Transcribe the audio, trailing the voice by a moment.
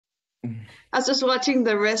I was just watching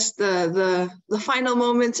the rest, the final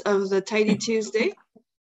moments of the Tidy Tuesday.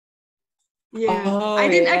 Yeah, Oh, I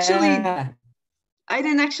didn't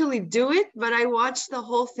actually do it, but I watched the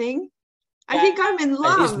whole thing. I think I'm in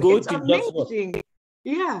love. It's good it's to amazing.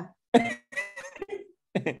 Yeah.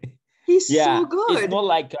 He's so good. It's not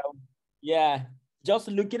like just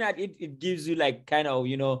looking at it, it gives you like kind of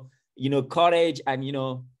courage and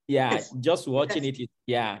Yes. just watching it.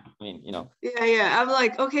 I mean Yeah. I'm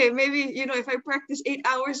like, okay, maybe if I practice 8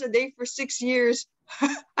 hours a day for 6 years,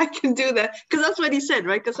 I can do that. Because that's what he said,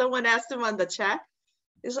 right? Because someone asked him on the chat.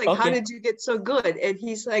 It's like, how did you get so good? And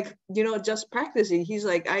he's like, just practicing. He's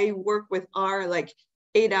like, I work with R like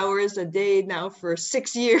 8 hours a day now for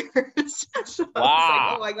 6 years. So I was like,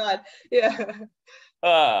 oh my God.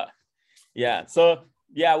 Yeah. So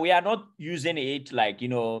we are not using it like,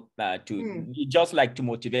 to just like to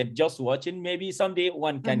motivate, just watching. Maybe someday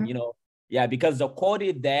one can, because the code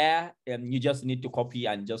is there and you just need to copy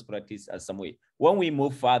and just practice as some way. When we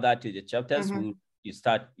move further to the chapters, you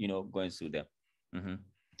start, going through them.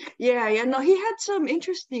 No, he had some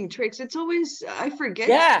interesting tricks. It's always, I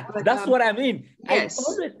forget. But, that's what I mean. Yes.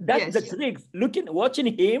 That's the tricks.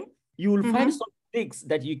 Watching him, you will find some tricks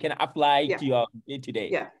that you can apply to your day-to-day.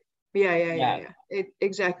 Yeah.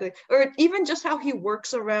 Exactly. Or even just how he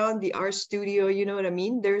works around the R studio, you know what I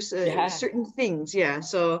mean? There's certain things.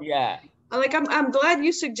 So I'm glad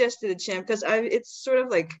you suggested it, Champ, because it's sort of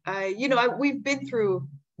like we've been through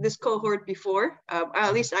this cohort before.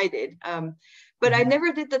 At least I did. But I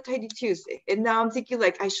never did the Tidy Tuesday. And now I'm thinking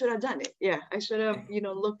like I should have done it. Yeah, I should have,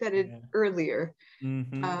 looked at it earlier.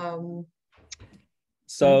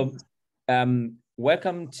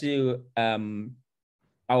 Welcome to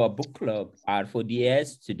our book club,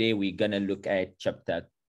 R4ds. Today we're gonna look at chapter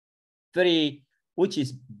 3, which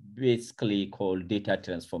is basically called data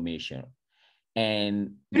transformation.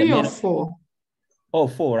 And 3 or 4? Oh,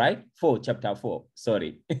 4, right? 4, chapter 4.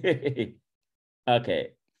 Sorry.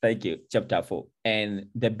 Okay. Thank you. Chapter 4. And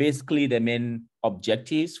basically the main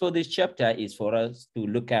objectives for this chapter is for us to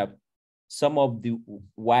look at some of the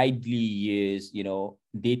widely used,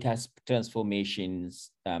 data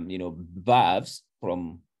transformations, verbs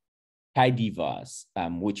from tidyverse,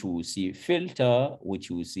 which we will see filter, which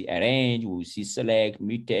we will see arrange, we will see select,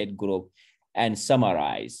 mutate, group, and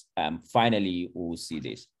summarize. Finally, we will see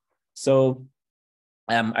this. So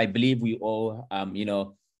I believe we all, we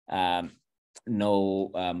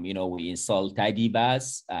install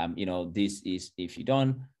tidyverse. This is, if you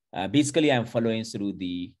don't, basically I'm following through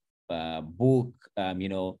the book,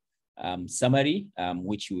 summary,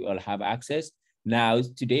 which we all have access. Now,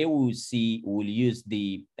 today we'll use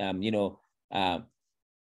the,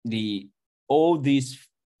 all these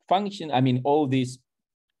functions, all these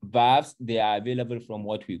verbs, they are available from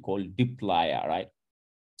what we call dplyr, right?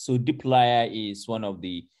 So dplyr is one of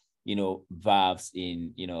the, verbs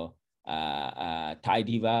in,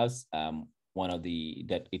 tidyverse, one of the,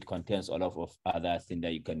 that it contains a lot of other things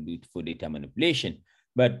that you can do for data manipulation.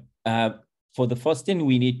 But for the first thing,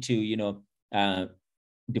 we need to,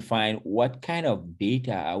 define what kind of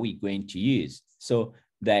data are we going to use. So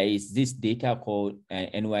there is this data called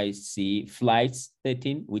NYC flights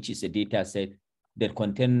 13, which is a data set that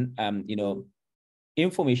contain,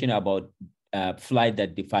 information about flight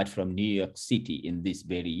that depart from New York City in this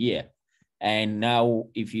very year. And now,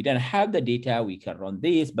 if you don't have the data, we can run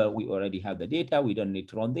this, but we already have the data. We don't need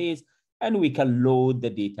to run this. And we can load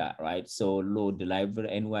the data, right? So load the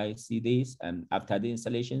library NYC this, and after the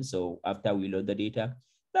installation, so after we load the data,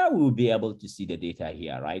 now we'll be able to see the data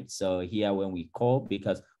here, right? So here when we call,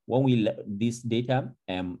 because when we this data,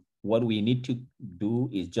 what we need to do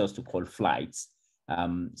is just to call flights.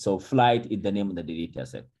 So flight is the name of the data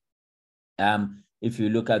set. If you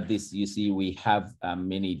look at this, you see we have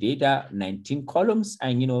many data, 19 columns,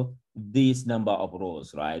 and this number of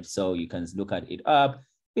rows, right? So you can look at it up.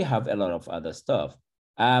 We have a lot of other stuff.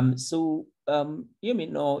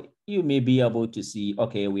 You may be able to see,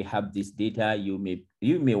 okay, we have this data. You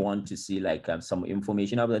may want to see like some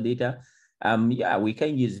information of the data. We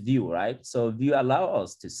can use view, right? So view allow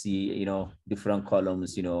us to see, different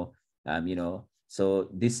columns, so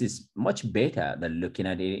this is much better than looking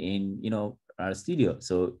at it in, our studio.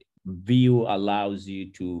 So view allows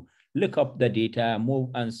you to look up the data, move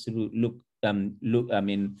and through,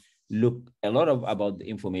 look a lot of about the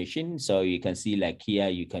information. So you can see like here,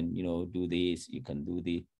 you can, do this, you can do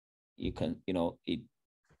the, it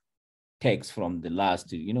takes from the last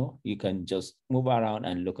to, you can just move around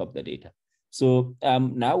and look up the data. So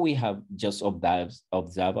now we have just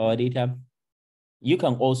observe our data. You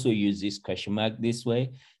can also use this question mark this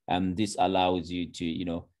way. This allows you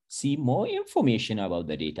to, see more information about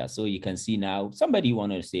the data. So you can see now somebody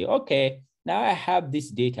want to say, okay, now I have this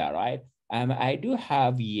data, right? I do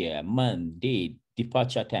have year, month, date,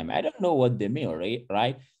 departure time. I don't know what they mean,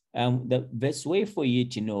 right? The best way for you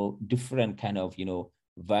to know different kind of,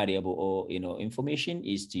 variable or, information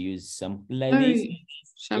is to use something like this.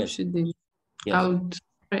 Shamsuddeen, yes.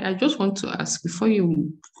 I just want to ask before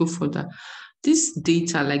you go further, this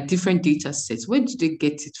data, like different data sets, where do they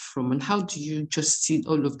get it from? And how do you just see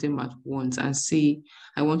all of them at once and say,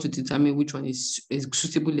 I want to determine which one is a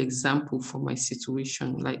suitable example for my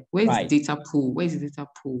situation? Like, where's the data pool? Where's the data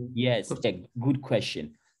pool? Yes, a good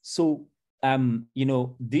question. So,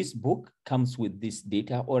 this book comes with this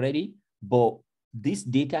data already, but this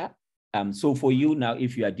data, so for you now,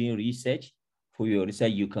 if you are doing research, for your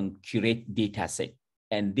research, you can curate data set.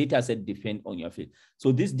 And data set depend on your field.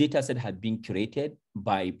 So this data set had been curated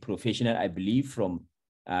by professional, I believe, from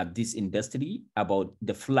this industry about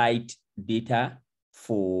the flight data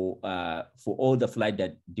for all the flight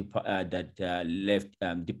that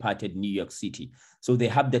departed New York City. So they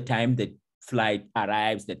have the time that flight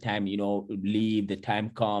arrives, the time leave, the time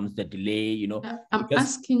comes, the delay. I'm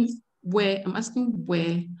asking where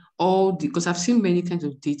all the, because I've seen many kinds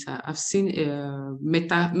of data. I've seen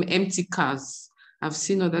empty cars. I've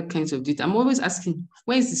seen other kinds of data. I'm always asking,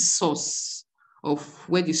 where is the source of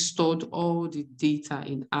where they stored all the data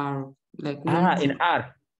in R? Like in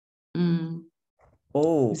R.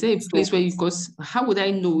 Oh, is there a place where because how would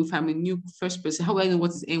I know if I'm a new first person? How would I know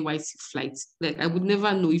what is NYC flight? Like I would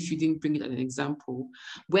never know if you didn't bring it as an example.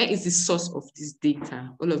 Where is the source of this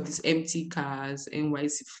data? All of these empty cars,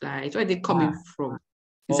 NYC flights, where are they coming from?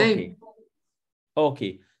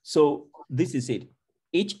 Okay. So this is it.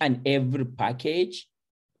 Each and every package,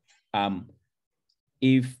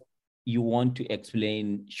 if you want to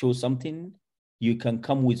show something, you can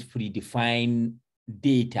come with predefined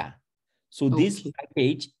data. So this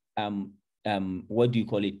package, what do you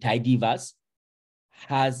call it? Tidyverse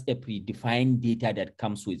has a predefined data that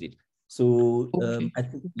comes with it. So I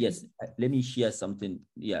think, yes, let me share something.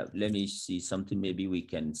 Yeah, let me see something. Maybe we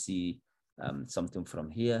can see something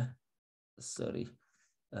from here. Sorry.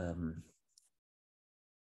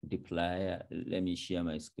 Deploy. Let me share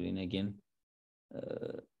my screen again.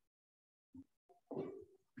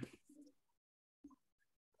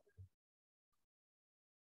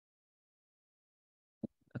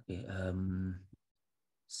 Okay.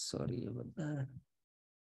 Sorry about that.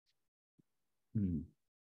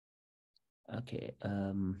 Okay.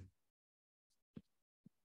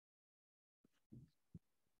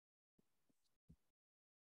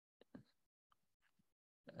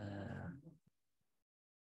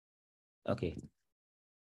 Okay.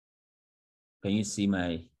 Can you see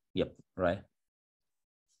my, yep, right?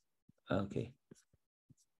 Okay.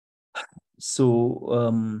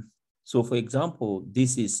 So, so for example,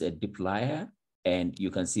 this is a deployer and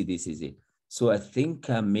you can see this is it. So I think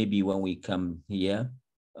maybe when we come here,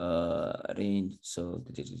 range, so,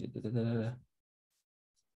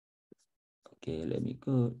 okay, let me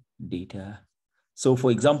go data. So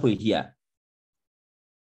for example, here,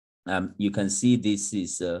 you can see this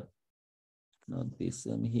is, not this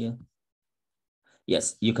here.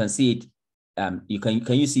 Yes, you can see it. Can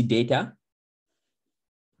you see data?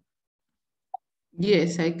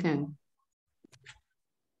 Yes, I can.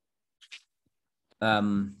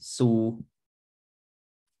 So,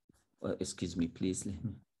 excuse me, please.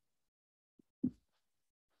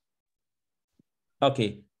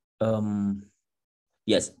 Okay.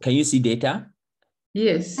 Yes, can you see data?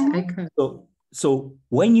 Yes, I can. So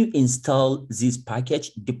when you install this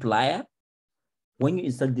package deployer,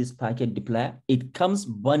 it comes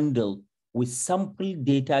bundled with sample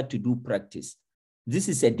data to do practice. This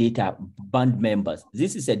is a data band members.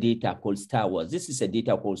 This is a data called Star Wars. This is a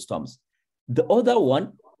data called Storms. The other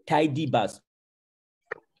one, Tidyverse.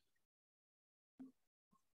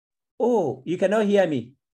 Oh, you cannot hear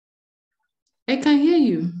me? I can hear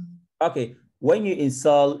you. Okay. When you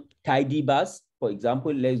install Tidyverse, for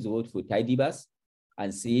example, let's vote for Tidyverse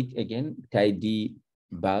and see it again,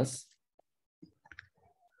 Tidyverse.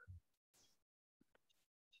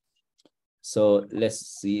 So let's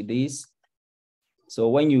see this. So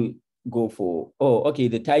when you go for,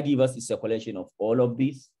 the Tidyverse is a collection of all of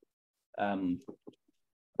these. I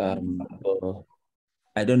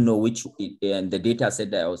don't know which, and the data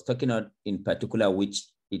set that I was talking about in particular, which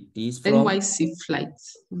it is from. NYC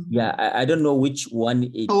flights. Yeah, I don't know which one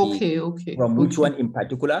it is from which one in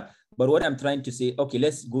particular, but what I'm trying to say, okay,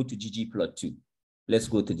 let's go to ggplot2. Let's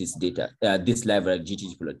go to this data, this library,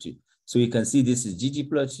 ggplot2. So you can see this is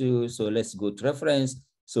ggplot2. So let's go to reference.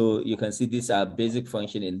 So you can see these are basic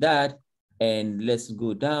function in that. And let's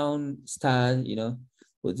go down, style,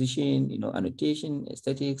 position, annotation,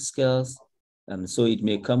 aesthetic, skills. So it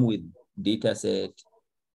may come with data set,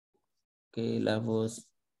 okay, levels,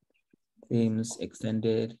 themes,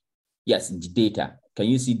 extended. Yes, data. Can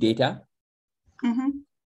you see data? Mm-hmm.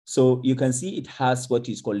 So you can see it has what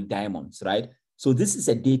is called diamonds, right? So this is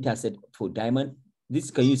a data set for diamond. This,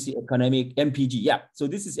 can you see economic MPG? Yeah, so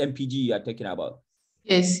this is MPG you are talking about.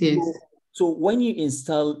 Yes, yes. So when you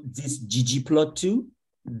install this ggplot2,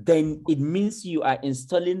 then it means you are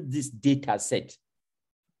installing this data set.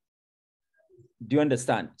 Do you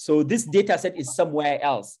understand? So this data set is somewhere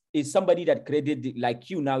else. It's somebody that created, like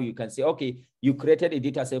you now, you can say, okay, you created a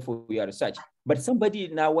data set for your research. But somebody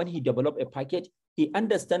now, when he developed a package, he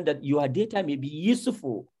understands that your data may be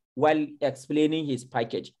useful while explaining his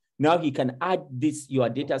package. Now he can add this, your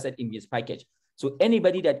data set in his package. So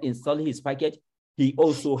anybody that installs his package, he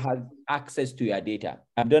also has access to your data.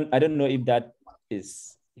 I don't know if that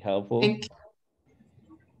is helpful.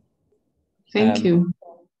 Thank you.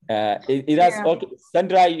 It has, okay.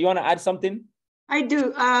 Sandra, you want to add something? I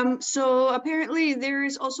do. So apparently there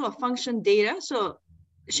is also a function data. So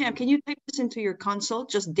Sham, can you type this into your console?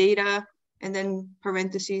 Just data and then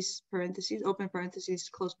parentheses, open parentheses,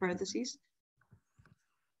 close parentheses.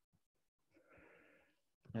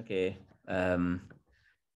 Okay.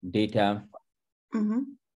 Data. Mm-hmm.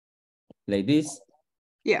 Like this.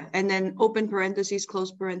 Yeah, and then open parentheses,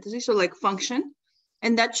 close parentheses. So like function.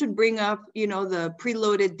 And that should bring up, the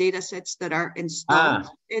preloaded data sets that are installed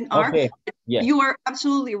in R. Okay. Yes. You are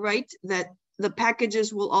absolutely right that the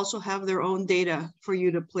packages will also have their own data for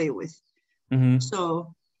you to play with. Mm-hmm.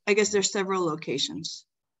 So I guess there's several locations.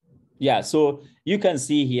 Yeah, so you can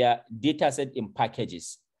see here, data set in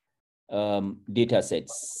packages, data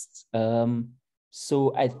sets.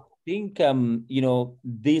 So I think,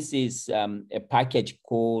 this is a package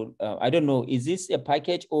called, I don't know, is this a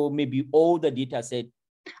package or maybe all the data set?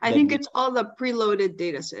 I think it's all the preloaded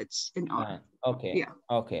data sets in R. Okay. Yeah.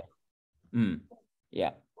 Okay.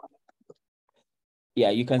 Yeah. Yeah,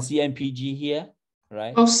 you can see MPG here,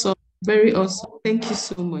 right? Awesome. Very awesome. Thank you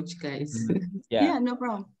so much, guys. Yeah, no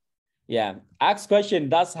problem. Yeah. Ask question.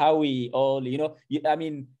 That's how we all,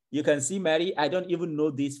 you can see, Mary, I don't even know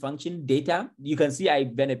this function data. You can see I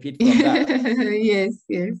benefit from that. Yes.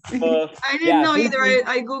 I didn't know either.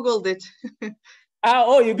 I Googled it.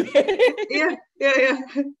 You Yeah.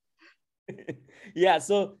 Yeah.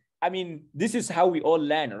 So, this is how we all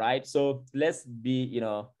learn, right? So let's be,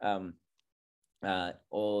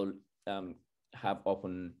 all have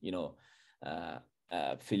open,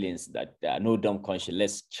 feelings that no dumb conscience.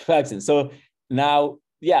 Let's track it. So now,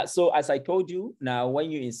 yeah. So as I told you, now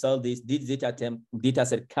when you install this data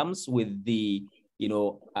set comes with the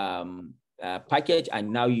package, and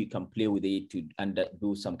now you can play with it to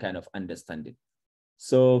do some kind of understanding.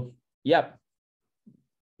 So yeah.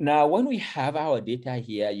 Now when we have our data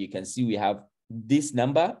here, you can see we have this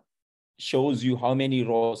number shows you how many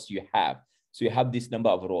rows you have. So you have this number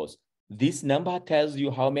of rows. This number tells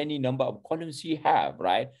you how many number of columns you have,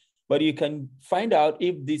 right? But you can find out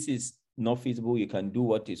if this is not feasible. You can do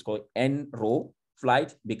what is called n row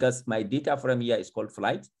flight, because my data frame here is called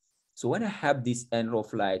flight. So when I have this n row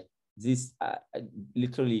flight, this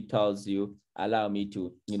literally tells you, allow me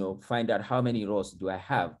to, find out how many rows do I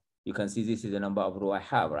have. You can see this is the number of rows I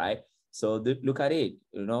have, right? So look at it,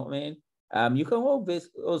 you can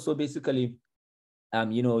also basically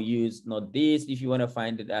use not this. If you want to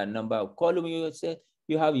find a number of column, you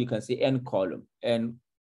can say n column, n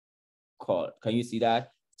call. Can you see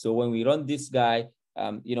that? So when we run this guy,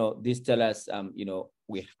 this tell us,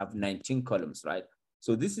 we have 19 columns, right?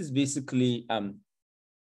 So this is basically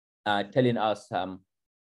telling us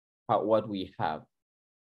what we have.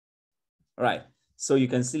 All right. So you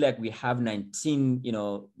can see like we have 19,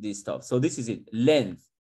 this stuff. So this is it, length.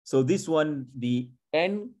 So this one, the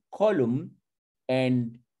n column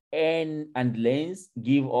and length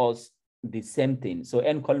give us the same thing. So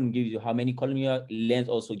n column gives you how many columns you have, length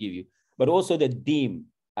also give you, but also the dim.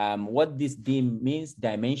 What this dim means,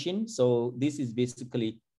 dimension. So this is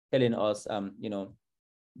basically telling us,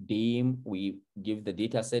 dim, we give the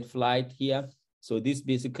data set flight here. So this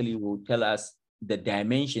basically will tell us the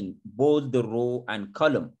dimension, both the row and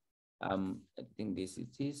column. I think this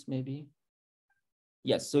is maybe.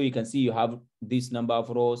 Yes, so you can see you have this number of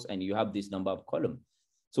rows and you have this number of columns.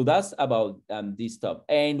 So that's about this stuff.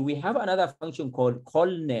 And we have another function called call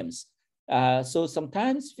names. So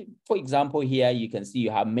sometimes, for example, here you can see you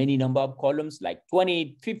have many number of columns, like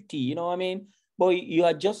 20, 50, but you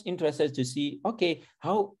are just interested to see, okay,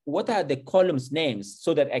 what are the columns names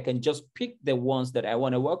so that I can just pick the ones that I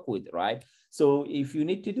want to work with, right? So if you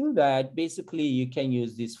need to do that, basically you can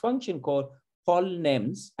use this function called call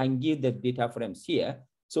names and give the data frames here.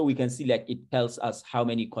 So we can see like it tells us how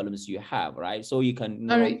many columns you have, right? So you can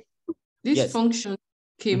this function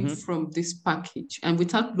came from this package, and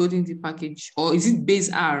without loading the package, or is it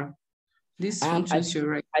base R? This functions you're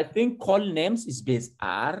right. I think call names is base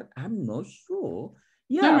R. I'm not sure.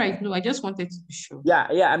 Yeah. All right. No, I just wanted to be sure.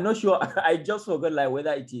 Yeah, I'm not sure. I just forgot like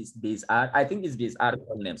whether it is base R. I think it's base R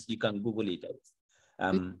call names. You can Google it.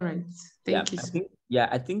 Right. Thank you.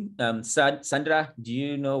 I think Sandra, do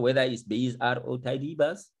you know whether it's base R or tidy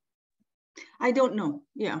bus? I don't know.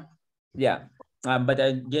 Yeah. Yeah. But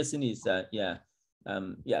I'm guessing it's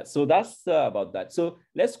so that's about that. So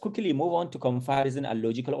let's quickly move on to comparison and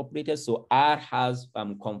logical operators. So R has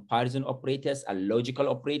comparison operators and logical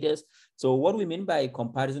operators. So what we mean by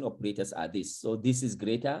comparison operators are this. So this is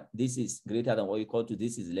greater than or equal to,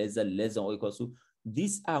 this is less than or equal to.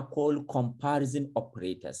 These are called comparison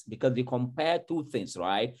operators because they compare two things,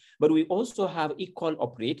 right? But we also have equal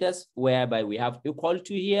operators whereby we have equal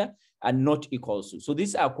to here and not equal to. So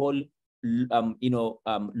these are called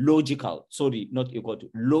logical, sorry, not equal to,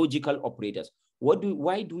 logical operators.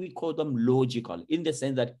 Why do we call them logical? In the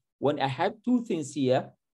sense that when I have two things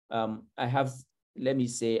here, I have, let me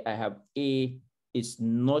say I have A is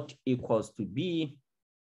not equals to B,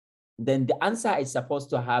 then the answer I'm supposed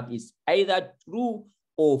to have is either true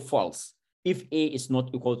or false. If A is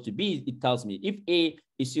not equal to B, it tells me if A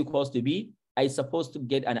is equals to B, I'm supposed to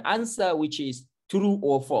get an answer which is true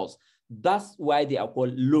or false. That's why they are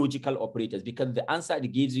called logical operators, because the answer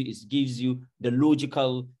it gives you the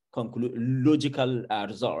logical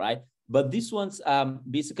result, right? But these ones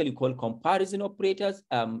basically called comparison operators,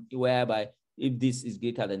 whereby if this is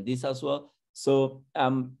greater than this as well. So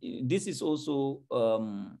this is also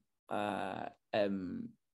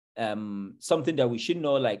something that we should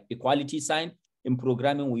know, like equality sign. In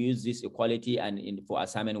programming, we use this equality, and for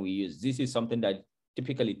assignment, we use this. Is something that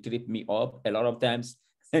typically trip me up a lot of times.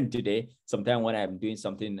 And today, sometimes when I'm doing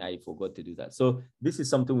something, I forgot to do that. So this is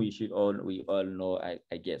something we all know, I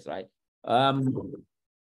guess, right?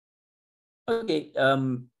 Okay,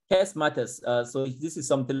 case matters. So this is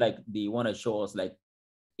something like they want to show us like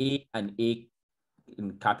A and A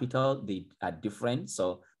in capital, they are different.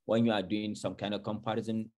 So when you are doing some kind of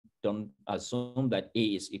comparison, don't assume that A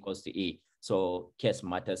is equals to A. So case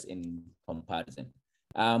matters in comparison.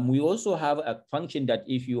 We also have a function that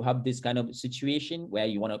if you have this kind of situation where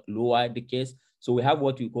you want to lower the case, so we have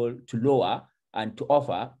what we call to lower and to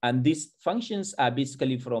offer, and these functions are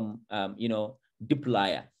basically from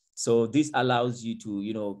dplyr. So this allows you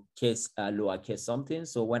to case lower case something.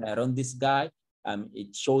 So when I run this guy,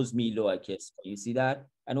 it shows me lower case. You see that?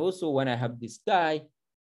 And also when I have this guy,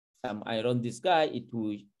 I run this guy, it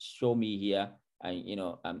will show me here,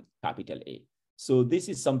 capital A. So this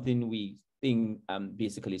is something we think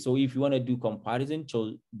basically. So if you want to do comparison,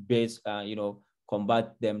 so base,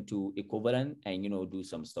 convert them to equivalent and, do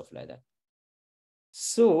some stuff like that.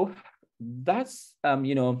 So that's,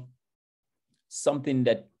 something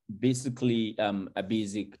that basically a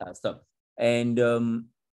basic stuff. And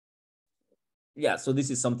yeah, so this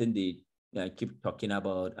is something they keep talking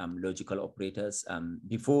about logical operators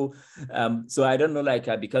before. So I don't know, like,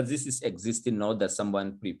 because this is existing now that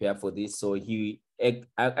someone prepared for this. So he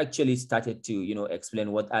actually started to,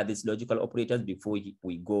 explain what are these logical operators before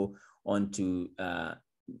we go on to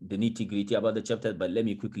the nitty-gritty about the chapter, but let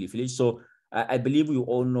me quickly finish. So I believe we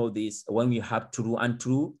all know this when we have true and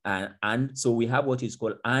true and so we have what is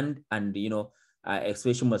called and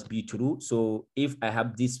expression must be true. So if I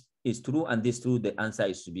have this is true and this true, the answer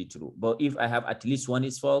is to be true. But if I have at least one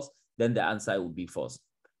is false, then the answer will be false.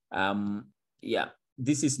 Yeah,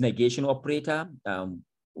 this is negation operator.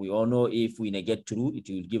 We all know if we negate true, it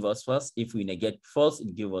will give us false. If we negate false, it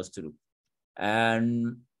will give us true.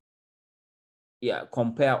 And yeah,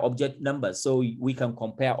 compare object numbers. So we can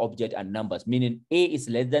compare object and numbers, meaning A is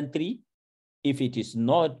less than 3. If it is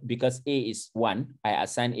not, because A is 1, I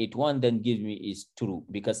assign it 1, then give me is true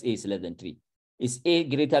because A is less than 3. Is A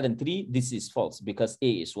greater than 3? This is false because A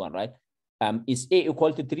is 1, right? Is A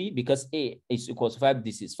equal to 3? Because A is equal to 5,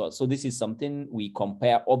 this is false. So this is something we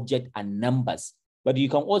compare object and numbers, but you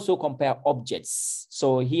can also compare objects.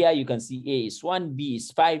 So here you can see A is 1, B is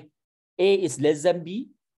 5, A is less than B.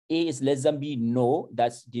 A is less than B, no,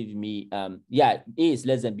 that's give me, yeah, A is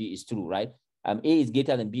less than B is true, right? A is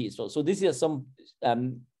greater than B is false. So this is some,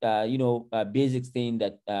 basic thing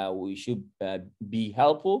that we should be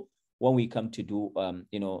helpful when we come to do,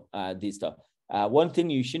 this stuff. One thing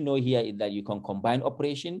you should know here is that you can combine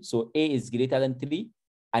operation. So A is greater than 3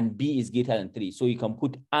 and B is greater than 3. So you can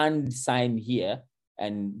put and sign here,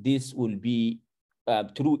 and this will be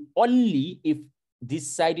true only if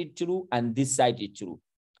this side is true and this side is true.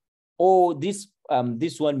 Or this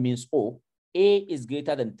one means O. A is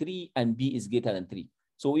greater than 3 and B is greater than 3.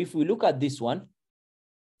 So if we look at this one,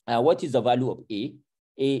 what is the value of A?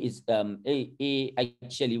 A is A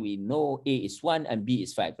actually we know A is 1 and B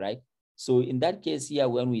is 5, right? So in that case here,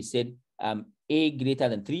 when we said A greater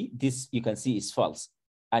than 3, this you can see is false.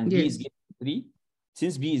 And yes. B is greater than 3.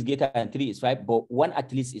 Since B is greater than 3 is 5, but 1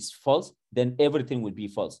 at least is false, then everything will be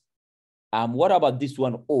false. What about this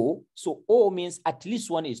one, O? So O means at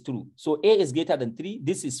least 1 is true. So A is greater than 3,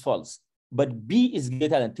 this is false. But B is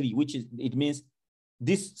greater than 3, which is, it means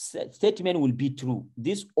this statement will be true.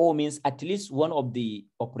 This O means at least one of the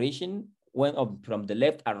operation, from the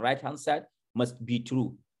left and right hand side must be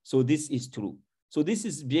true. So this is true. So this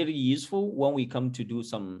is very useful when we come to do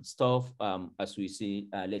some stuff as we see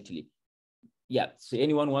lately. Yeah, so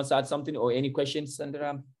anyone wants to add something or any questions,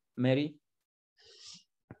 Sandra, Mary?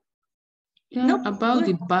 Yeah, nope. About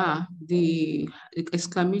the bar, the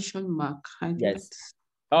exclamation mark. Yes.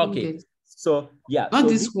 Okay. So yeah. Not so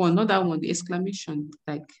this one, not that one, the exclamation,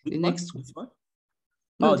 like the next one. This one?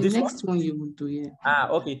 No, the next one you would do, yeah.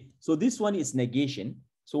 Okay. So this one is negation.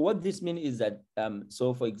 So what this means is that,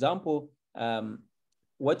 so for example,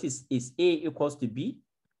 what is A equals to B?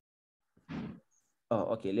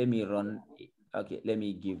 Oh, okay, let me run. Okay, let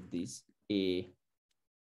me give this. A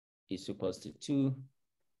is equals to 2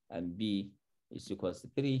 and B is equals to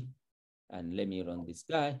 3. And let me run this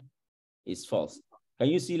guy. It's false. Can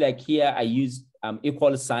you see like here I use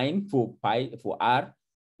equal sign for R?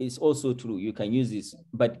 It's also true. You can use this,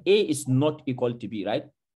 but A is not equal to B, right?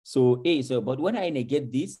 So A is, but when I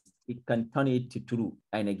negate this, it can turn it to true.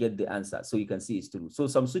 I negate the answer. So you can see it's true. So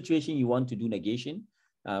some situation you want to do negation.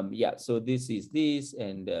 Yeah, so this is this,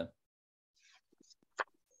 and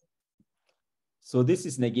so this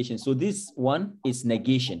is negation. So this one is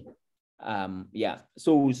negation. Yeah,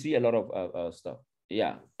 so we'll see a lot of stuff.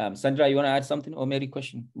 Yeah, Sandra, you want to add something or Mary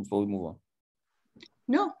question before we move on?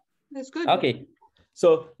 No, that's good. Okay,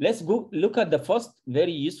 so let's go look at the first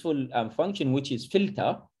very useful function, which is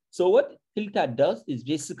filter. So what filter does is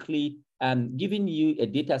basically giving you a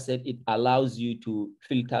data set. It allows you to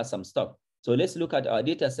filter some stuff. So let's look at our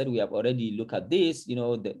data set. We have already looked at this, you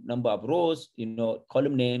know, the number of rows, you know,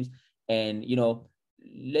 column names, and, you know,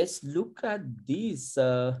 let's look at this.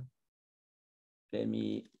 Let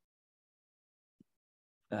me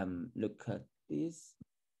look at this.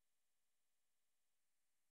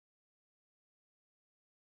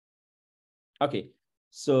 Okay,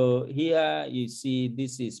 so here you see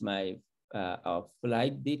this is my our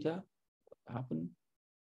flight data.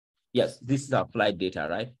 Yes, this is our flight data,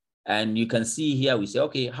 right? And you can see here we say,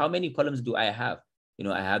 okay, how many columns do I have? You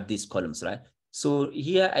know, I have these columns, right? So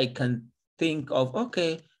here I can think of,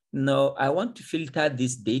 okay, no, I want to filter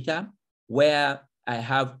this data where I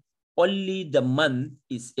have only the month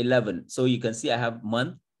is 11. So you can see I have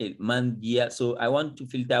month, year. So I want to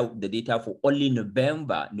filter the data for only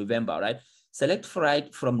November, right? Select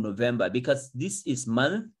flight from November because this is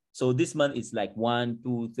month. So this month is like 1,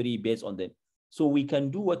 2, 3 based on the. So we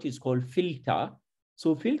can do what is called filter.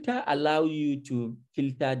 So filter allow you to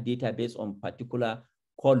filter data based on particular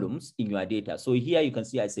columns in your data. So here you can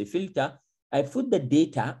see I say filter. I put the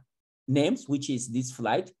data names, which is this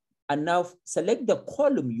flight, and now select the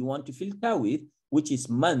column you want to filter with, which is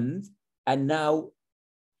month. And now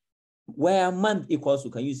where month equals to,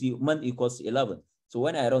 can you see month equals to 11? So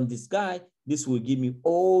when I run this guy, this will give me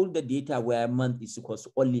all the data where month is equals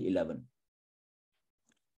to only 11.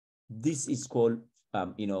 This is called,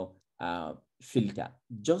 filter,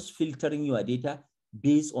 just filtering your data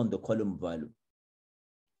based on the column value.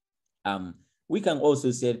 We can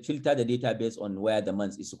also say filter the data based on where the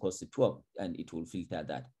month is equals to 12, and it will filter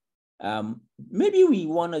that. Maybe we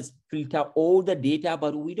want to filter all the data,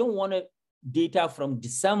 but we don't want data from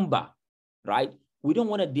December, right? We don't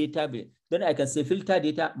want a data. Then I can say filter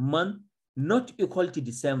data month not equal to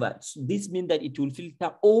December. So this means that it will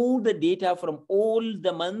filter all the data from all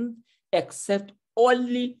the month except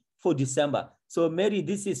only for December. So Mary,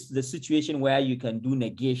 this is the situation where you can do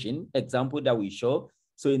negation, example that we show.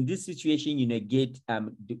 So in this situation, you negate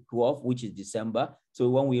the 12, which is December. So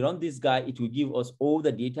when we run this guy, it will give us all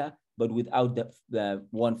the data, but without the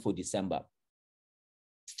one for December.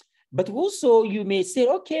 But also you may say,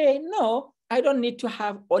 okay, no, I don't need to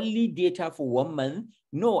have only data for 1 month.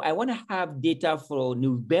 No, I want to have data for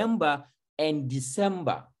November and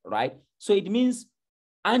December, right? So it means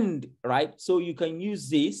and, right? So you can use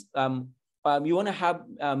this. you want to have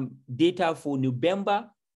data for November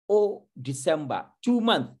or December, 2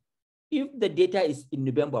 months. If the data is in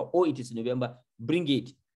November or it is November, bring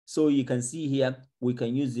it. So you can see here, we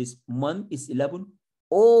can use this month is 11,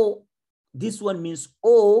 or this one means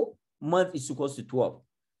O month is equals to 12.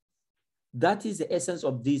 That is the essence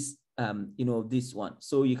of this, this one.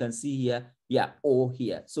 So you can see here, yeah, O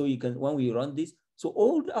here. So you can, when we run this, so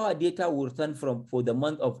all our data will return for the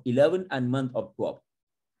month of 11 and month of 12.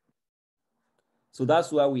 So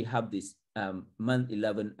that's why we have this month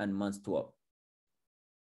 11 and month 12.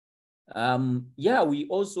 Yeah, we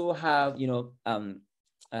also have,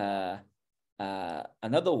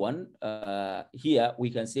 another one here. We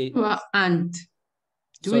can say, well, and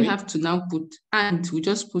do we have to now put and? We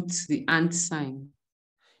just put the and sign.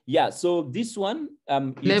 Yeah, so this one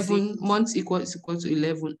 11 months equal to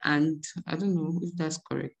 11, and I don't know if that's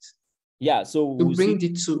correct. Yeah, so we'll bring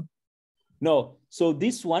the two. No, so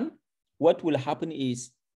this one, what will happen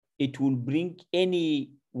is it will bring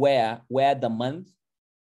anywhere where the month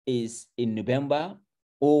is in November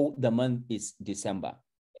or the month is December.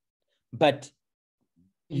 But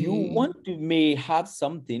you want to may have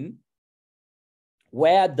something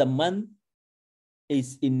where the month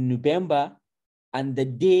is in November and the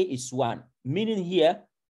day is 1, meaning here,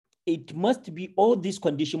 it must be, all these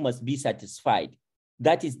conditions must be satisfied.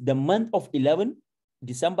 That is the month of 11,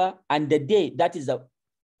 December, and the day, that is the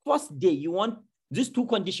first day. You want, these two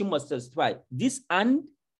conditions must satisfy. This and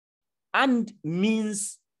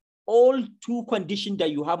means all two conditions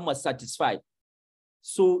that you have must satisfy.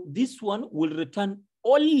 So this one will return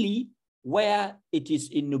only where it is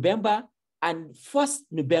in November and 1st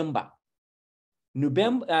November.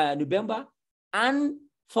 November and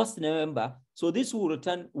 1st November. So this will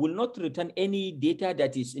not return any data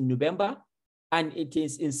that is in November and it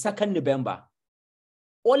is in 2nd November.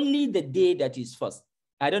 Only the day that is 1st.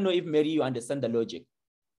 I don't know if Mary, you understand the logic.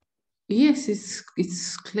 Yes,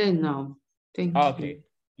 it's clear now. Thank you. Okay.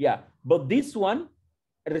 Yeah, but this one,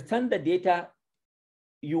 return the data.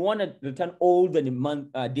 You want to return all the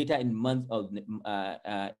month data in month of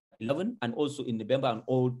 11 and also in November and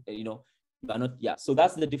all, you are not, yeah. So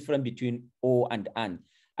that's the difference between O and AND.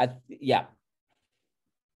 Yeah.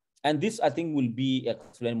 And this, I think, will be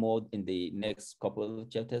explained more in the next couple of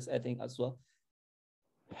chapters, I think, as well.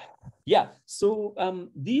 Yeah, so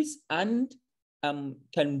this AND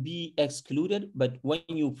can be excluded, but when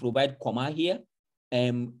you provide comma here,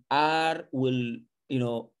 R will,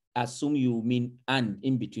 assume you mean and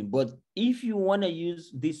in between. But if you want to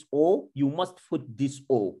use this O, you must put this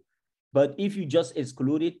O. But if you just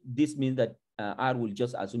exclude it, this means that R will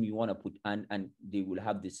just assume you want to put and they will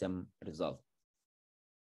have the same result.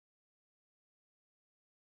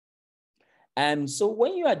 And so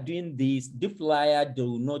when you are doing this, difflayer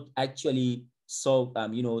do not actually solve,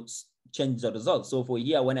 change the result. So for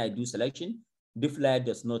here, when I do selection, difflayer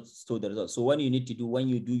does not store the result. So what you need to do when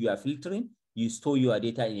you do your filtering, you store your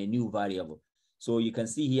data in a new variable. So you can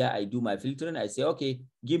see here, I do my filtering. I say, okay,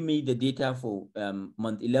 give me the data for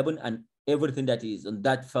month 11 and everything that is on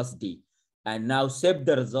that first day. And now save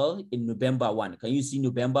the result in November 1. Can you see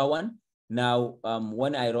November 1? Now,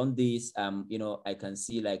 when I run this, I can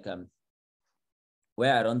see like,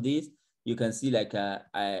 where I run this, you can see like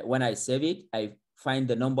when I save it, I find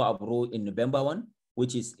the number of rows in November 1,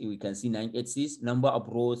 which is, we can see 986, number of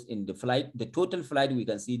rows in the flight. The total flight, we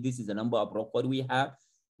can see this is the number of record we have.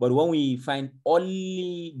 But when we find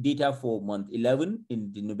only data for month 11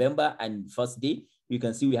 in the November and first day, you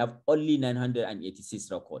can see we have only 986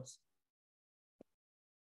 records.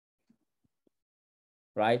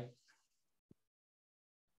 Right?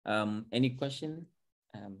 Any question,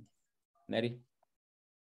 Mary?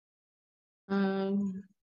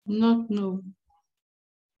 No.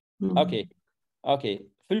 Okay.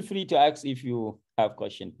 Feel free to ask if you have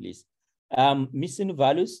question, please. Missing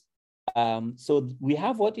values. So we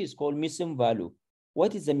have what is called missing value.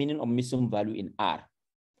 What is the meaning of missing value in R?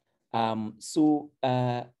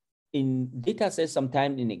 In data sets,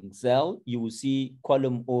 sometimes in Excel, you will see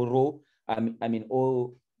column or row,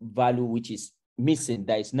 or value which is missing.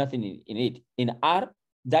 There is nothing in it. In R,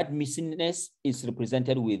 that missingness is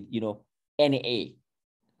represented with, NA.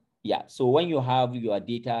 Yeah, so when you have your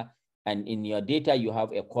data and in your data, you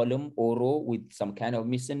have a column or row with some kind of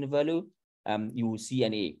missing value, you will see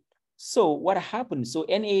NA. So what happens? So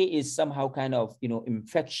NA is somehow kind of,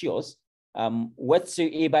 infectious.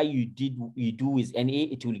 Whatsoever you do with NA,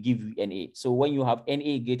 it will give you NA. So when you have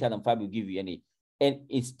NA greater than 5, it will give you NA. And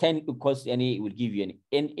it's 10 equals NA, it will give you NA.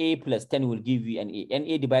 NA plus 10 will give you NA.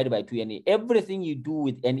 NA divided by 2 NA. Everything you do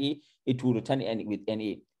with NA, it will return NA with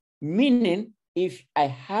NA. Meaning, if I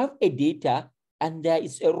have a data and there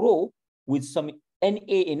is a row with some NA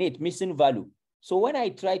in it, missing value. So when I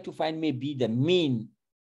try to find maybe the mean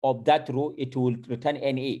of that row, it will return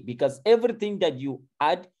NA, because everything that you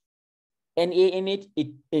add NA in it, it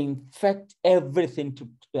infects everything to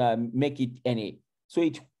make it NA. So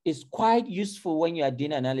it is quite useful when you are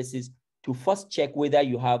doing analysis to first check whether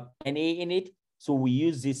you have NA in it. So we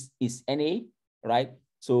use this is NA, right?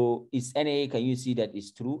 So it's NA, can you see that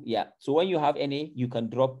it's true? Yeah. So when you have NA, you can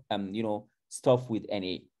drop, stuff with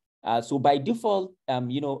NA. So by default,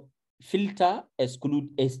 filter exclude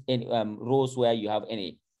rows where you have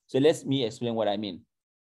NA. So let me explain what I mean.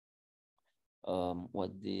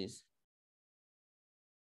 What this?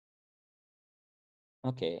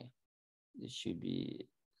 Okay, this should be.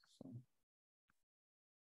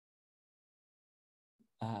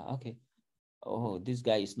 Okay. Oh, this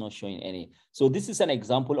guy is not showing any. So this is an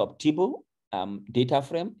example of table data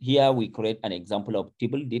frame. Here we create an example of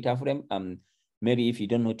table data frame. Maybe if you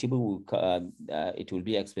don't know table, it will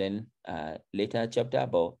be explained later chapter,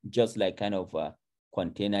 but just like kind of a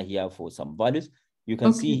container here for some values. You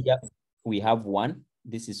can see here we have one.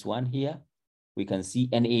 This is one here. We can see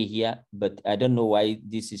NA here, but I don't know why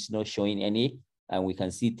this is not showing NA, and we can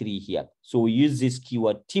see 3 here. So we use this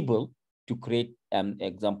keyword table to create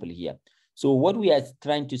example here. So what we are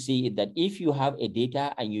trying to say is that if you have a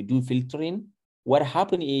data and you do filtering, what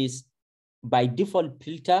happens is by default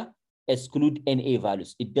filter exclude NA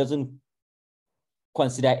values. It doesn't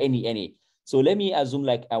consider any NA. So let me assume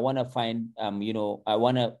like I want to find, I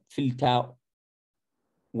want to filter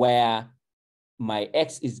where my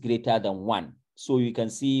X is greater than 1. So you can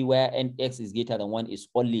see where X is greater than 1 is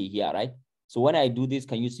only here, right? So when I do this,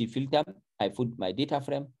 can you see filter? I put my data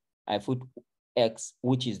frame, I put X,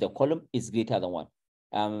 which is the column, is greater than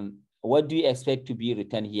 1. What do you expect to be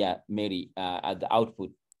returned here, Mary, at the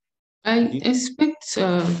output? I expect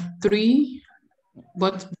 3,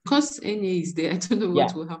 but because NA is there, I don't know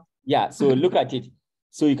what will happen. Yeah, so look at it.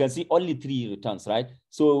 So you can see only 3 returns, right?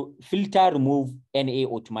 So filter remove NA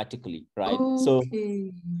automatically, right? Okay. So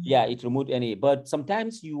yeah, it removed NA. But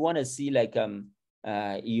sometimes you want to see like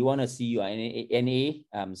you want to see your NA.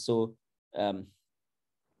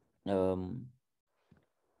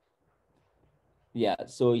 Yeah,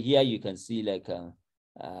 so here you can see like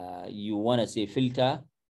you want to say filter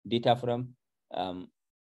data frame,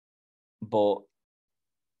 but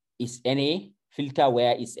is NA filter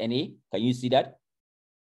where is NA? Can you see that?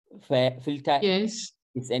 Filter yes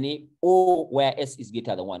is NA or where S is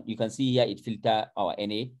greater than 1. You can see here it filter our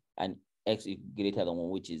NA and X is greater than 1,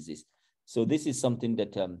 which is this. So this is something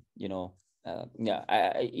that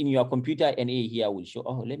in your computer NA here will show.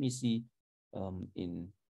 Oh, let me see in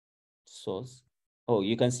source. Oh,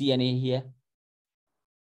 you can see NA here.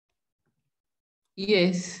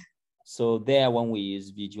 Yes. So there, when we use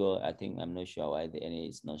visual, I think I'm not sure why the NA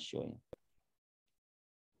is not showing.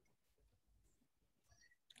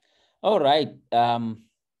 All right.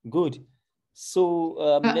 Good.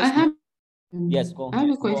 So I have yes, go on. I have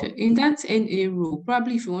a question. In that NA row,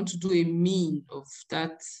 probably if you want to do a mean of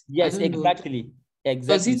that. Yes, exactly.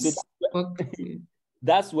 Exactly. So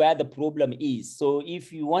that's where the problem is. So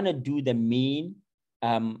if you want to do the mean,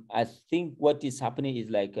 I think what is happening is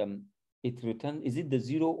like it returns, is it the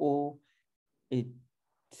 0 or it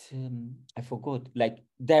I forgot. Like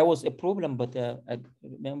there was a problem, but I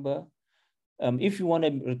remember if you want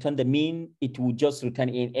to return the mean, it will just return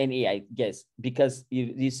in NA, I guess, because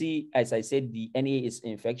you see, as I said, the NA is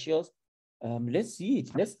infectious. Let's see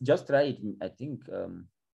it. Let's just try it. I think.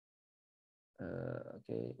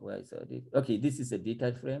 Okay, where is it? Okay, this is a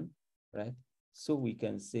data frame, right? So we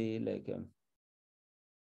can say like.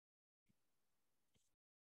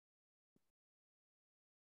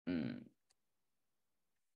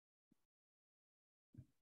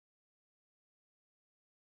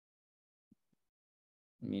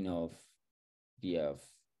 Mean of DF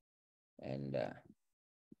and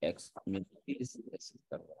X mean is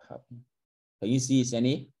what happened. Can you see it's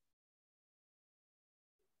NA?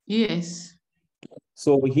 Yes.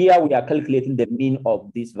 So here we are calculating the mean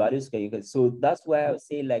of these values. So that's why I would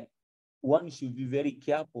say like one should be very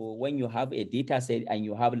careful when you have a data set and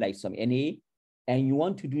you have like some NA and you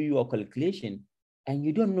want to do your calculation and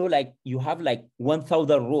you don't know, like you have like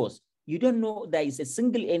 1,000 rows. You don't know there is a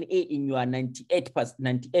single NA in your 98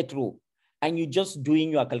 row, and you're just doing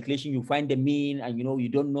your calculation. You find the mean, and you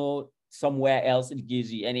don't know somewhere else it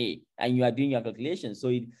gives you NA, and you are doing your calculation. So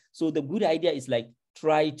the good idea is like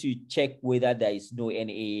try to check whether there is no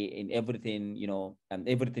NA in everything, and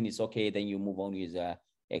everything is okay. Then you move on with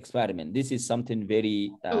experiment. This is something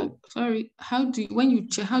very. Sorry. How do you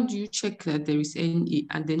check that there is NA,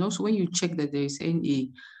 and then also when you check that there is NA,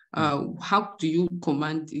 how do you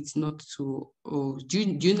command it not to, or do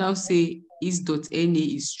you now say is.na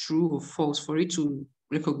is true or false for it to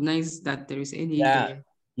recognize that there is NA there?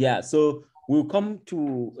 Yeah, so we'll come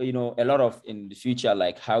to, you know, a lot of in the future,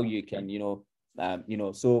 like how you can, you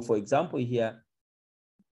know, so for example here,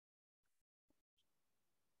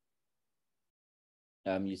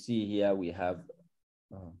 you see here we have,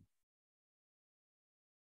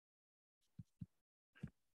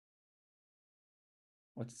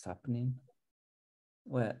 what's happening?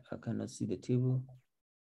 Well, I cannot see the table.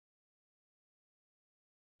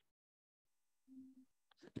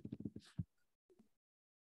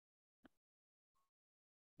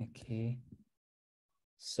 Okay.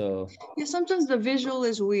 So yeah, sometimes the visual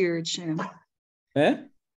is weird, Sham. Eh?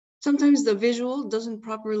 Sometimes the visual doesn't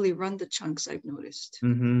properly run the chunks, I've noticed.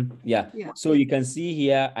 Yeah. So you can see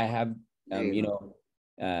here I have you know,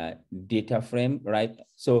 data frame, right?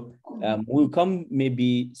 So we'll come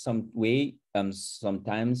maybe some way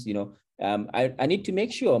sometimes, you know, I need to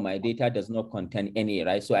make sure my data does not contain NA,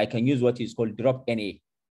 right? So I can use what is called drop NA.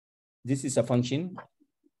 This is a function.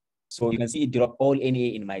 So you can see it drop all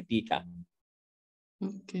NA in my data.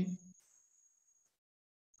 Okay.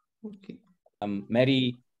 Okay.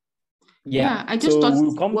 Mary. Yeah, I just thought,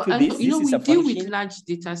 we'll come to this. You know, we deal with large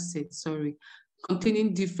data sets,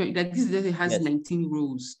 containing different, like this data has 19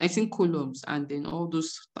 rows, 19 columns, and then all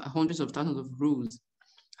those hundreds of thousands of rows.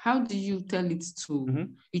 How do you tell it to,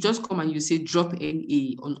 you just come and you say drop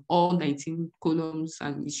NA on all 19 columns,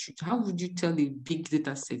 and it should, how would you tell a big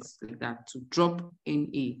data set like that to drop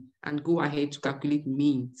NA and go ahead to calculate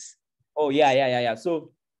means? Oh, yeah.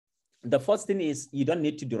 So the first thing is you don't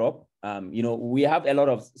need to drop. You know, we have a lot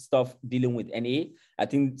of stuff dealing with NA. I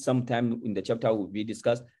think sometime in the chapter will be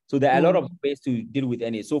discussed. So there are a lot of ways to deal with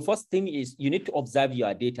NA. So first thing is you need to observe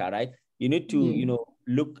your data, right? You need to, you know,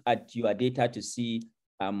 look at your data to see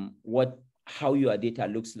how your data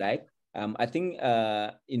looks like. I think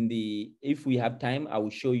if we have time, I will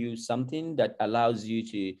show you something that allows you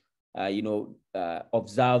to, you know,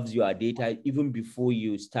 observe your data even before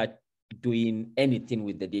you start doing anything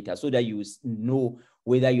with the data, so that you know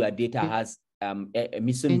whether your data has a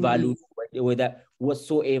missing value, whether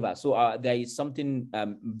whatsoever. So there is something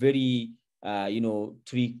very, you know,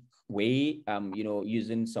 trick way, you know,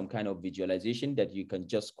 using some kind of visualization that you can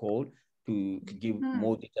just call to give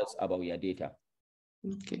more details about your data.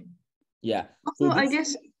 Okay. Yeah. Also, so I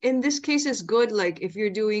guess in this case it's good, like if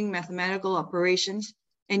you're doing mathematical operations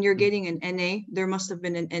and you're getting an NA, there must have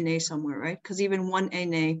been an NA somewhere, right? Because even one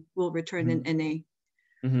NA will return an NA.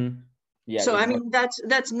 Yeah. So exactly. I mean,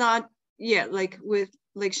 that's not,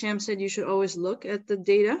 like Sham said, you should always look at the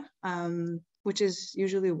data, which is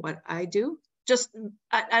usually what I do. Just,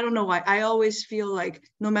 I don't know why. I always feel like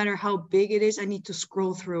no matter how big it is, I need to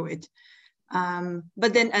scroll through it.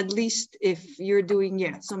 But then at least if you're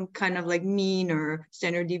doing, some kind of like mean or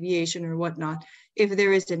standard deviation or whatnot, if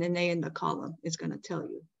there is an NA in the column, it's going to tell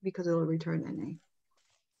you because it'll return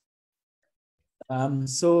NA.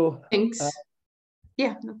 So thanks.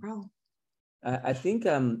 Yeah, no problem. I think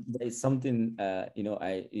there is something, you know,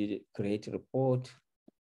 I create a report.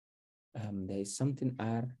 There is something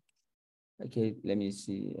R. Okay, let me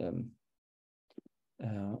see.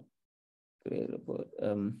 Create a report.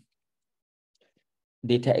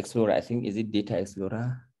 Data Explorer, I think, is it Data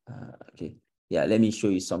Explorer? Okay, yeah, let me show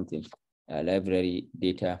you something. Library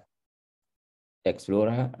Data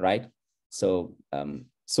Explorer, right? So,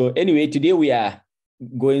 so anyway, today we are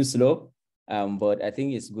going slow, but I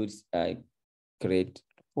think it's good. Create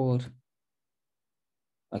report.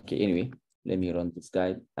 Okay, anyway, let me run this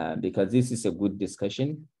guide because this is a good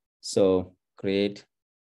discussion. So create.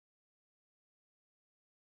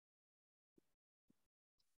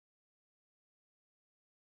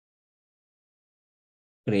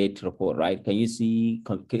 Create report, right? Can you see?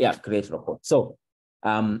 Yeah, create report. So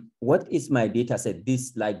what is my data set?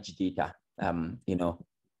 This large data, you know,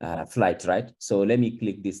 flight, right? So let me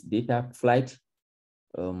click this data flight.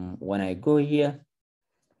 When I go here,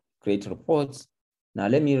 create reports. Now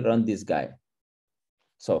let me run this guy.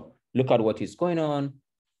 So look at what is going on.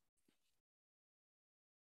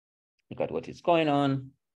 Look at what is going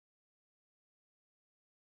on.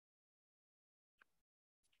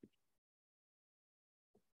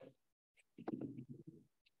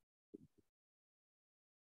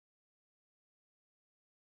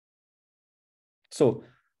 So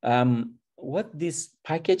what this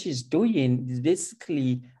package is doing is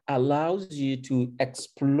basically allows you to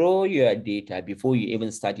explore your data before you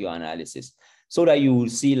even start your analysis, so that you will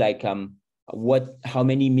see like how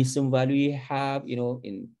many missing value you have, you know,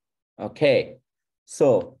 in. Okay,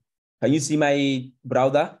 so can you see my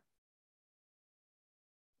browser?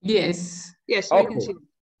 Yes. Yes, okay. we can see.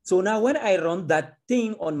 So now when I run that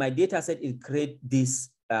thing on my data set, it creates this,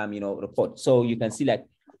 report. So you can see like,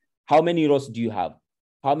 how many rows do you have?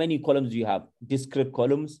 How many columns do you have? Discrete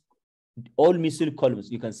columns, all missing columns.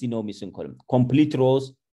 You can see no missing column. Complete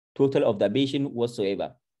rows, total observation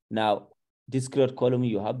whatsoever. Now, discrete column,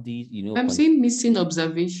 you have these, I'm seeing missing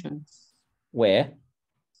observations. Where?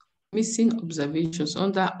 Missing observations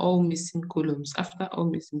under all missing columns, after all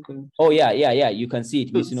missing columns. Oh, yeah. You can see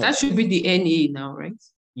it. So that should be the NA now, right?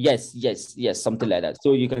 Yes, something like that.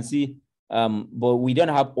 So you can see, but we don't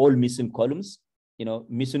have all missing columns,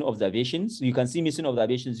 missing observations. You can see missing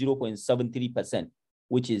observations 0.73%,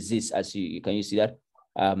 which is this, as can you see that?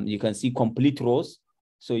 You can see complete rows.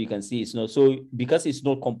 So you can see it's not, so because it's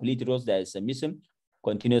not complete rows, there is a missing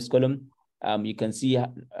continuous column. You can see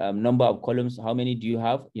number of columns. How many do you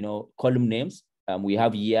have? Column names. We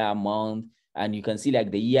have year, month, and you can see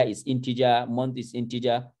like the year is integer, month is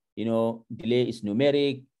integer, delay is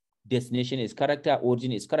numeric, destination is character,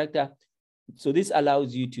 origin is character. So this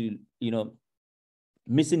allows you to,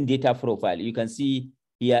 missing data profile. You can see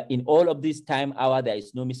here in all of this time hour, there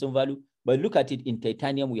is no missing value, but look at it in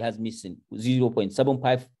titanium, we have missing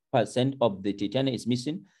 0.75% of the titanium is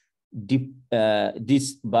missing.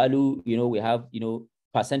 This value, we have,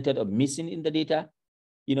 percentage of missing in the data.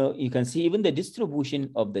 You can see even the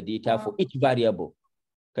distribution of the data for each variable.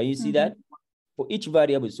 Can you see that? For each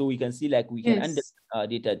variable, so we can see like we can understand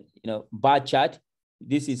data, bar chart.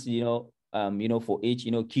 This is, for each,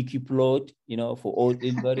 QQ plot, for all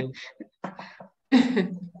these variables.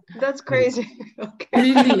 That's crazy. Okay.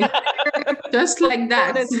 Really? Just like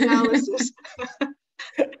that. Analysis.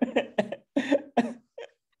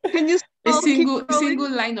 Can you a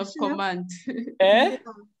single line of command? A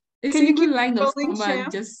single line of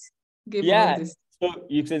command just give all this. So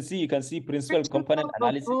you can see principal component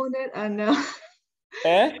analysis.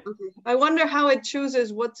 Okay. I wonder how it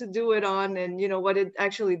chooses what to do it on, and what it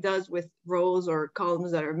actually does with rows or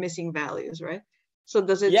columns that are missing values, right? So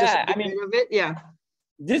does it just get rid of it? Yeah.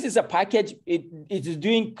 This is a package. It is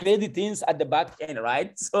doing crazy things at the back end,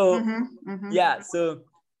 right? So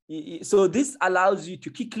so this allows you to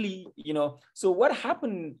quickly, so what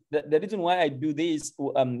happened, the reason why I do this,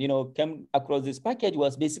 came across this package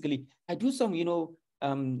was basically, I do some,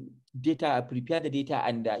 data, I prepare the data,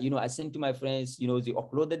 and, I sent to my friends, they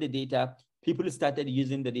uploaded the data, people started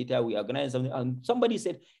using the data, we organized something, and somebody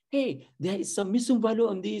said, hey, there is some missing value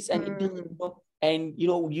on this, and it doesn't, and,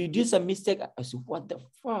 you do some mistake. I said, what the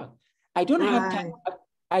fuck? I don't have time.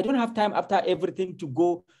 I don't have time after everything to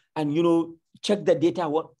go and, check the data.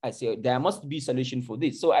 What I say, there must be a solution for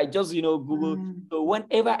this. So I just, Google. So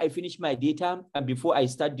whenever I finish my data and before I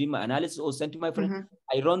start doing my analysis or send to my friend,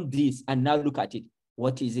 I run this and now look at it.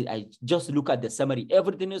 What is it? I just look at the summary.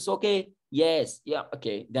 Everything is okay. Yes. Yeah.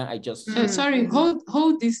 Okay. Then I just. Sorry.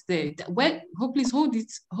 Hold this there. Please hold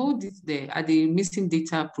it there at the missing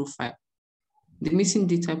data profile. The missing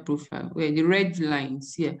data profile, where the red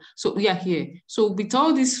lines here. So we are here. So with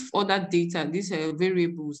all these other data, these are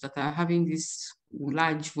variables that are having these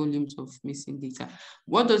large volumes of missing data.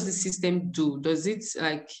 What does the system do? Does it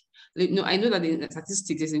I know that in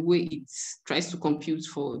statistics, there's a way it tries to compute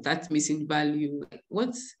for that missing value.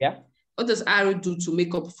 What does R do to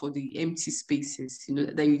make up for the empty spaces,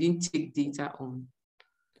 that you didn't take data on?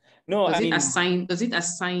 No, does it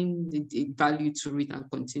assign the value to it and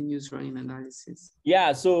continues running analysis?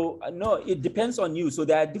 Yeah, so no, it depends on you. So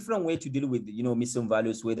there are different ways to deal with, missing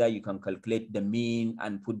values, whether you can calculate the mean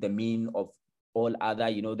and put the mean of all other,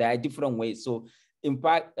 there are different ways. So in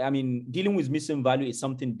fact, dealing with missing value is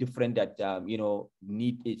something different that,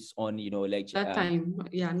 need its own, that time.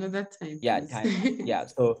 Yeah, another time. Yeah, time. Yeah.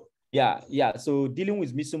 So, so dealing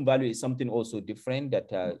with missing value is something also different that,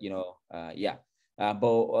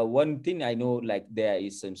 but one thing I know, like there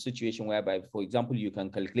is some situation whereby, for example, you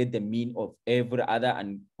can calculate the mean of every other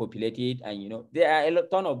and populate it, and there are a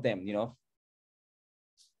ton of them.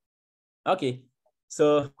 Okay,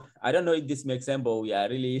 so I don't know if this makes sense, but we are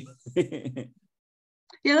really.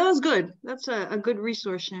 Yeah, that was good. That's a good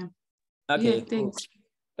resource, Sham. Okay, yeah, thanks. Cool.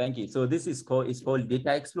 Thank you. So this is called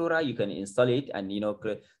Data Explorer. You can install it, and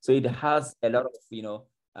so it has a lot of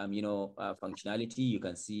functionality. You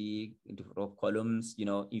can see drop columns,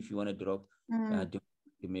 if you want to drop the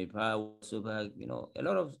a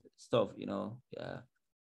lot of stuff,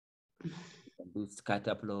 do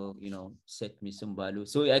scatter plot, set missing value.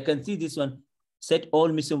 So I can see this one, set all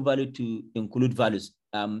missing value to include values.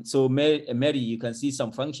 So Mary, you can see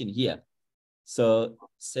some function here. So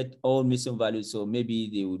set all missing values. So maybe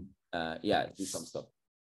they would, do some stuff.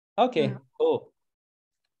 Okay.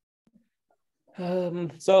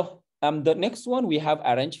 So the next one, we have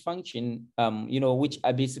arrange function, which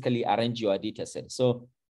are basically arrange your data set. So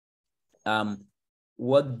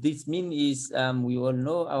what this means is we all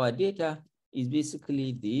know our data is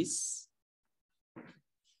basically this.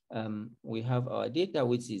 We have our data,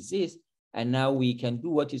 which is this, and now we can do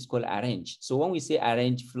what is called arrange. So when we say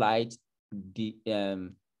arrange flight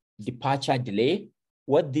departure delay,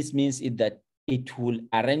 what this means is that it will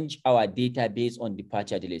arrange our data based on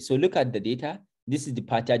departure delay. So look at the data. This is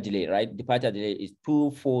departure delay, right? Departure delay is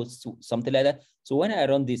 2, 4, something like that. So when I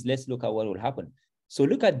run this, let's look at what will happen. So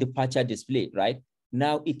look at departure display, right?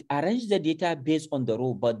 Now it arranges the data based on the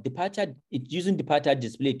row, but departure, it's using departure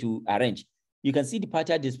display to arrange. You can see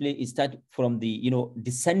departure display is start from the,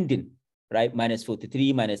 descending, right? Minus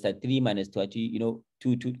 43, minus 33, minus 20,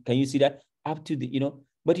 2. Can you see that? Up to the,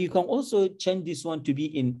 but you can also change this one to be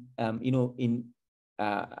in,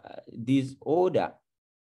 this order.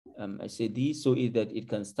 I say this so that it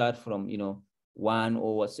can start from, 1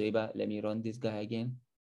 or whatsoever. Let me run this guy again.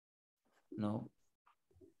 No.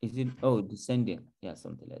 Is it, oh, descending? Yeah,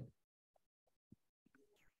 something like that.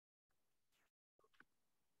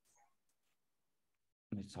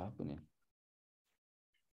 What's happening?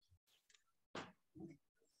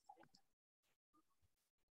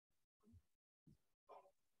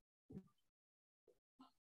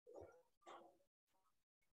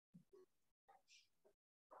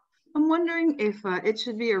 I'm wondering if it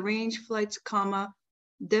should be arrange flights, comma,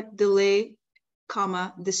 depth delay,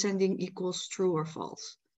 comma, descending equals true or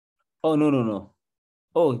false. Oh, no.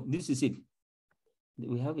 Oh, this is it.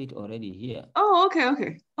 We have it already here. Oh,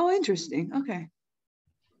 okay. Oh, interesting. Okay.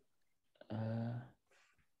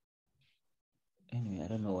 Anyway, I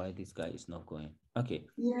don't know why this guy is not going. Okay.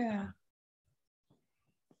 Yeah.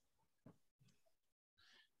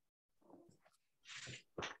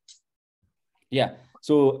 Yeah.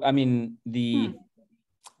 So, I mean, the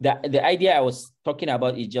idea I was talking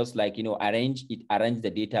about is just like, arrange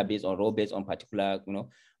the data based on row based on particular,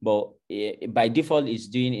 but by default it's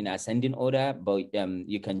doing in ascending order, but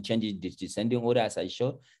you can change it to descending order as I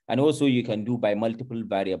showed. And also you can do by multiple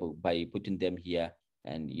variable by putting them here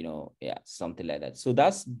and, yeah, something like that. So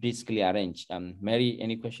that's basically arrange. Mary,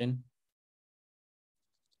 any question?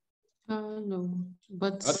 No,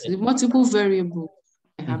 but okay. The multiple variable,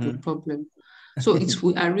 I have a problem. So it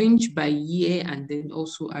will arrange by year and then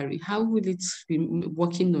also arrange. How will it be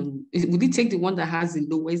working on? Will it take the one that has the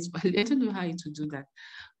lowest value? I don't know how to do that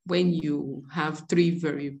when you have 3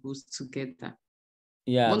 variables together.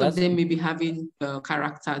 Yeah, one of them may be having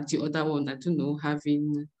character, the other one, I don't know,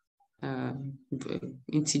 having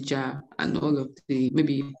integer, and all of the,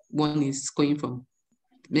 maybe one is going from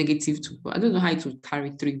negative to, I don't know how to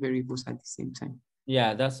carry 3 variables at the same time.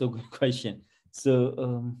 Yeah, that's a good question.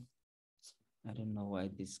 So I don't know why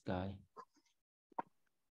this guy.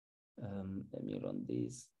 Let me run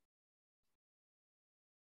this.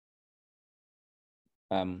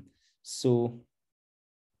 So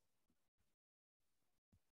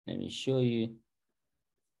let me show you.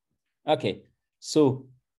 Okay, so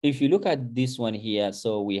if you look at this one here,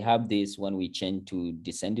 so we have this when we change to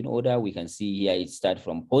descending order, we can see here it starts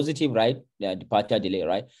from positive, right? Departure delay,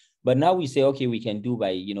 right? But now we say, okay, we can do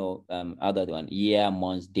by, other one, year,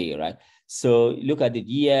 month, day, right? So look at the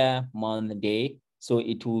year, month, day. So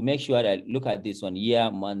it will make sure that, look at this one,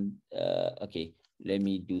 year, month. Okay, let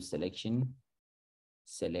me do selection.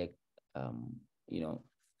 Select,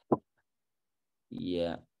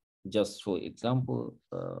 year, just for example,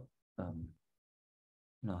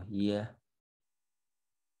 no, year,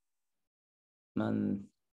 month,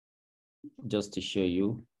 just to show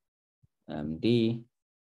you, day.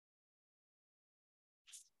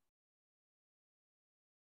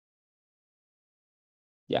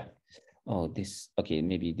 Yeah. Oh, this, okay,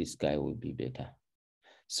 maybe this guy will be better.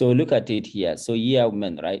 So look at it here. So year,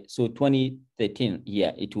 month, right? So 2013,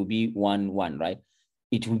 yeah, it will be 1-1, right?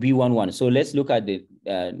 It will be 1-1. So let's look at the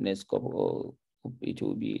next couple. It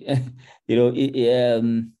will be,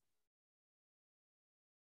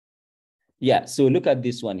 yeah. So look at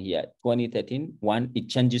this one here, 2013, 1, it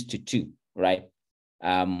changes to 2, right?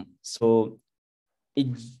 So it,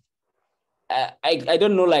 I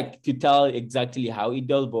don't know, like, to tell exactly how it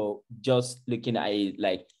does, but just looking at it,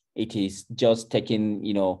 like, it is just taking,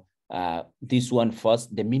 this one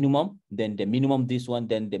first, the minimum, then the minimum, this one,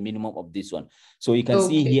 then the minimum of this one. So you can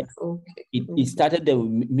see here, it started, the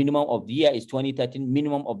minimum of the year is 2013,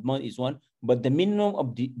 minimum of month is 1, but the minimum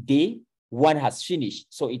of the day, 1 has finished.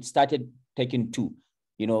 So it started taking 2,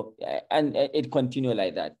 and it continued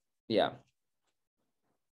like that. Yeah.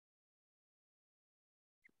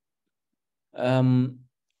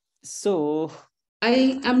 So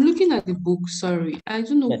I am looking at the book. Sorry, I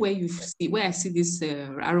don't know where I see this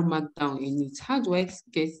arrow mark down in it. How do I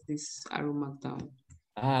get this arrow mark down?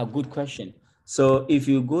 Good question. So if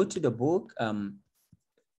you go to the book,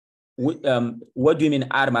 what do you mean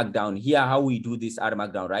arrow mark down? Here, how we do this arrow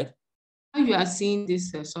mark down, right? How you are seeing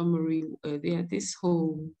this summary? This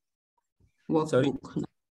whole workbook.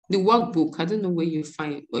 The workbook. I don't know where you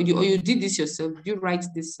find, or you did this yourself. Did you write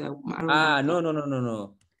this?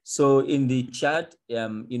 No. So in the chat,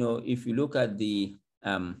 if you look at the,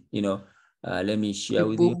 let me share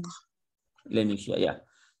with you. Let me share. Yeah.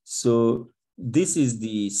 So this is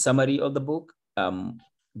the summary of the book.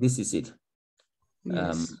 This is it.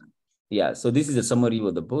 Yes. Yeah. So this is a summary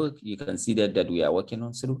of the book. You can see that we are working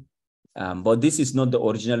on through. But this is not the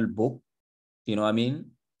original book. You know what I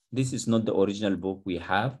mean? This is not the original book we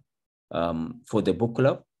have for the book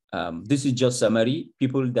club. This is just summary.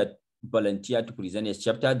 People that volunteer to present a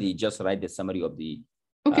chapter, they just write the summary of the.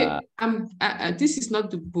 Okay, this is not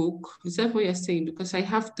the book. Is that what you're saying? Because I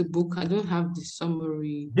have the book, I don't have the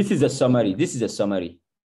summary. This is a summary. This is a summary.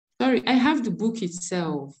 Sorry, I have the book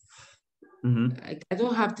itself. Mm-hmm. I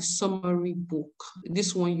don't have the summary book.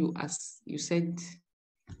 This one you said.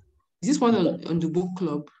 Is this one on the book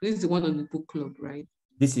club? This is the one on the book club, right?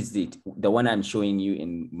 This is the one I'm showing you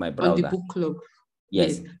in my browser. On the book club.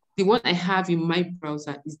 Yes. The one I have in my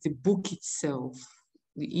browser is the book itself,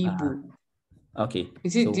 the ebook. Okay.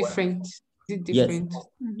 Is it different? Is it different?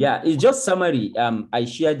 Yes. Yeah, it's just summary. I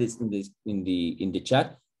shared this in the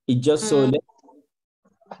chat. It just so let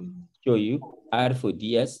me show you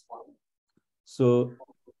r4ds. So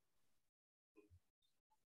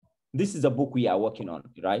this is a book we are working on,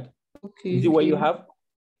 right? Okay. Is it what you have?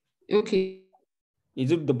 Okay.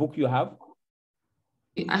 Is it the book you have?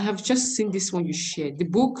 I have just seen this one you shared. The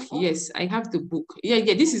book, yes, I have the book.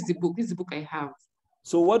 Yeah, this is the book. This is the book I have.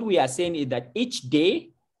 So what we are saying is that each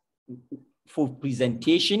day for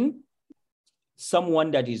presentation,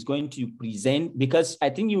 someone that is going to present, because I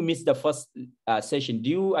think you missed the first session. Do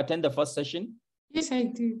you attend the first session? Yes, I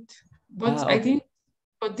did. But I didn't.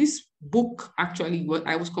 But this book, actually,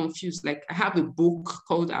 I was confused. Like, I have a book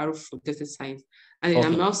called r4ds08, and then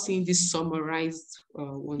I'm now seeing this summarized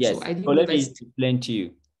one. Yes. So I didn't so let me explain to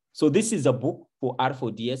you. So this is a book for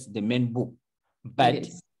r4ds, the main book. But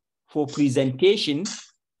for presentation,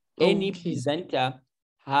 any presenter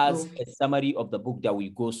has a summary of the book that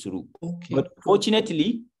we go through. But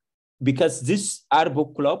fortunately, because this R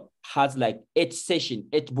book club has like 8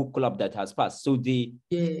 book club that has passed. So they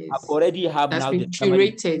already have now the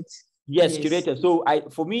curated. Yes, curated. So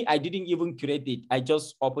for me, I didn't even curate it. I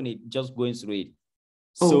just open it, just going through it.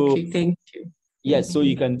 So thank you. Yes, so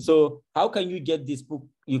you can, so how can you get this book?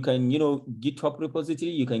 You can, GitHub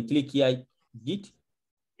repository, you can click here, Git,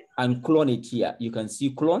 and clone it here. You can see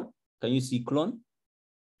clone. Can you see clone?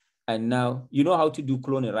 And now, you know how to do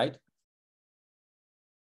cloning, right?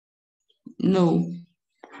 No.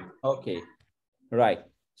 Okay, right.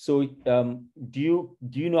 So do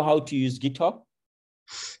you know how to use GitHub?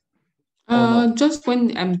 Just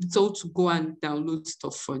when I'm told to go and download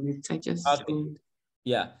stuff from it, I just go.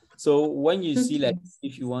 Yeah. So when you see, like,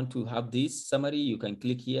 if you want to have this summary, you can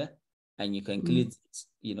click here and you can click,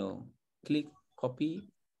 click copy.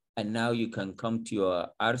 And now you can come to your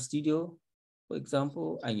RStudio, for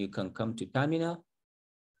example, and you can come to terminal.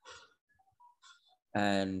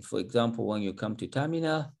 And for example, when you come to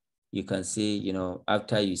terminal, you can say,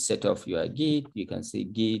 after you set off your Git, you can say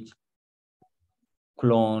Git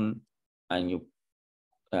clone, and you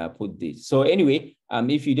put this. So anyway,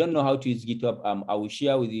 if you don't know how to use GitHub, I will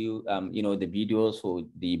share with you, the videos for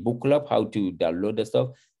the book club, how to download the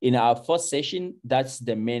stuff. In our first session, that's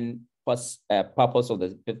the main purpose of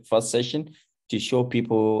the first session, to show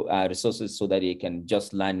people resources so that they can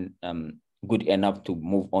just learn good enough to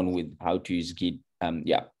move on with how to use Git.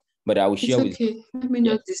 Yeah, but I will share with you. Let me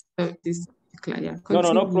not disturb this. Yeah,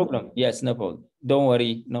 no problem. Yes, no problem. Don't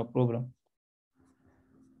worry, no problem.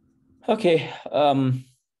 Okay. All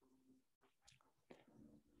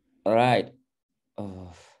right.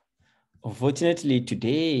 Unfortunately,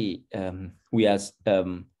 today we are.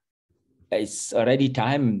 It's already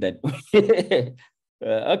time that.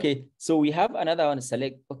 Okay. So we have another one.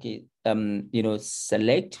 Select. Okay.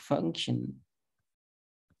 Select function.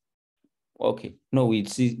 Okay. No, we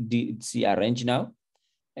see arrange now,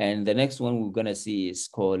 and the next one we're gonna see is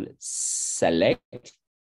called select.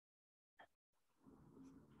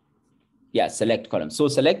 Yeah, select columns. So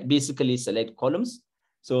basically select columns.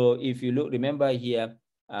 So if you look, remember here,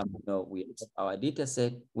 we have our data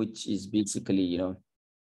set, which is basically,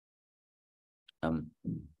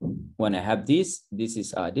 when I have this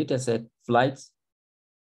is our data set, flights.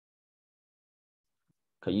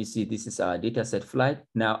 Can you see this is our data set flight?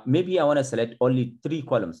 Now, maybe I want to select only 3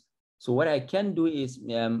 columns. So what I can do is,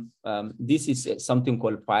 this is something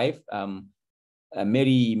called 5.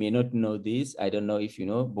 Mary may not know this. I don't know if you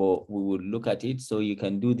know, but we will look at it. So you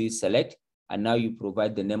can do this select, and now you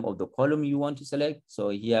provide the name of the column you want to select. So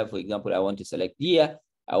here, for example, I want to select year.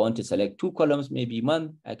 I want to select 2 columns, maybe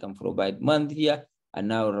month. I can provide month here, and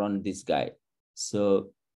now run this guy.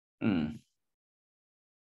 So, I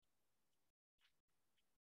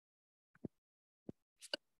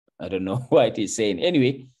don't know what it is saying.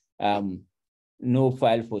 Anyway, no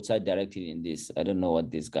file for chat directed in this. I don't know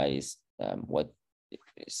what this guy is. What it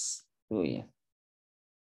is. Oh yeah.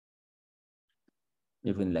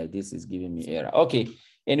 Even like this is giving me error. Okay.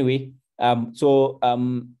 Anyway,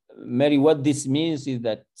 Mary, what this means is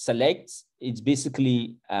that select, it's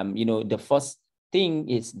basically, the first thing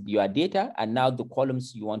is your data, and now the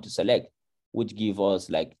columns you want to select, which give us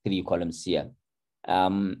like 3 columns here.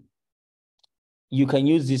 You can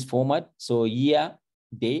use this format. So year,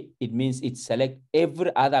 day, it means it select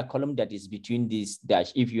every other column that is between this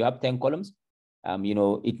dash. If you have 10 columns,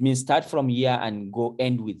 it means start from year and go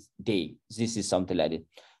end with day. This is something like it.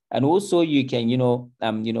 And also you can,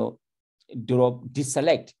 drop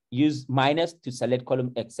deselect, use minus to select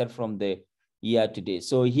column except from the year to day.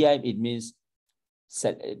 So here it means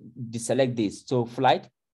deselect this. So flight,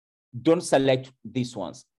 don't select these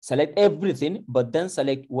ones. Select everything, but then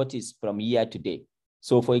select what is from year to day.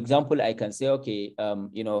 So for example, I can say, okay,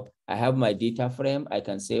 I have my data frame. I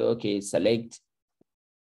can say, okay, select,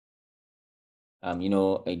 I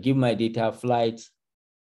give my data flight.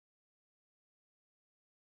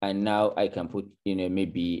 And now I can put,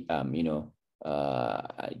 maybe,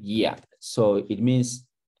 year. So it means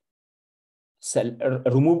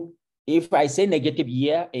remove. If I say negative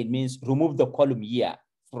year, it means remove the column year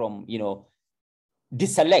from,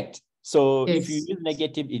 deselect. So yes. If you use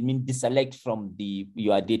negative, it means deselect from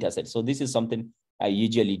your data set. So this is something I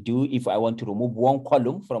usually do if I want to remove one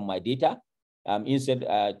column from my data. Instead,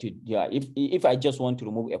 if I just want to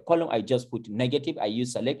remove a column, I just put negative. I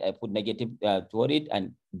use select. I put negative toward it,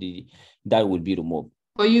 and that will be removed.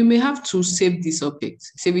 But you may have to save this object.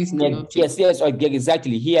 Save it in an object. Yes,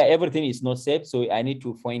 exactly. Here, everything is not saved, so I need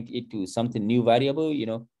to point it to something new variable,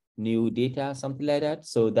 new data, something like that.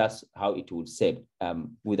 So that's how it would save.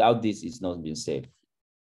 Without this, it's not been saved.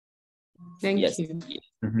 Thank you.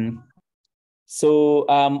 Mm-hmm. So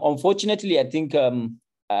unfortunately, I think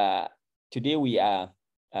today we are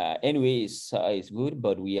anyway it's good,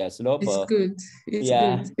 but we are slow. It's good.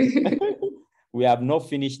 It's good. We have not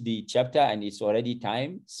finished the chapter, and it's already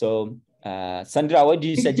time. So Sandra, what do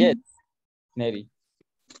you suggest, Mary?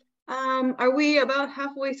 Are we about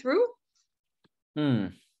halfway through?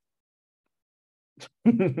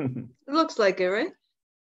 It looks like it, right?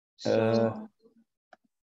 So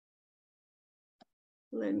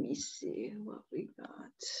let me see what we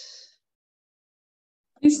got.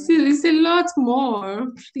 It's a lot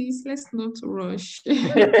more. Please, let's not rush.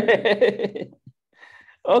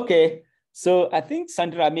 Okay. So I think,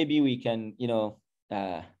 Sandra, maybe we can,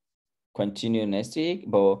 continue next week,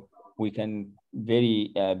 but we can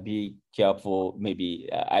very be careful. Maybe,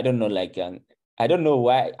 I don't know, like, I don't know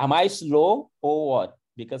why. Am I slow or what?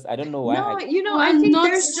 Because I don't know why. No, I think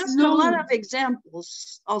there's just a lot of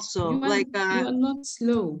examples also. You are not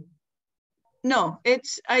slow. No,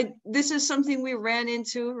 this is something we ran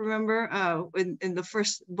into, remember, in the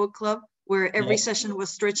first book club, where every session was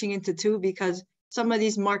stretching into 2 because some of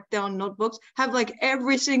these markdown notebooks have like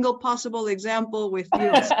every single possible example with,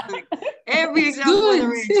 like every example in the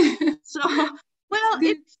range. So, well,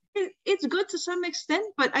 it's good to some extent,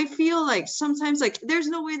 but I feel like sometimes like there's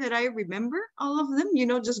no way that I remember all of them,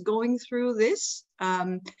 just going through this.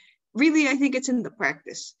 Really, I think it's in the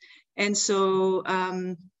practice. And so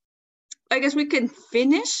I guess we can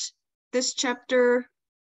finish this chapter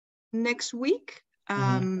next week.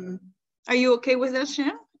 Are you okay with that,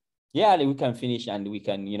 Sham? Yeah, we can finish, and we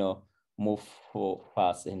can, move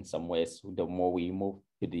fast in some ways. The more we move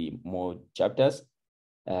to the more chapters.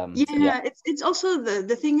 It's also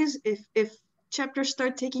the thing is, if chapters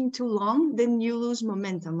start taking too long, then you lose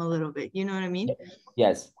momentum a little bit. You know what I mean?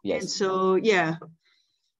 Yes. And so, yeah.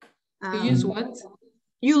 You use what?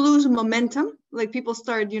 You lose momentum. Like people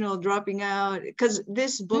start, dropping out, because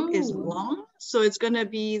this book is long. So it's going to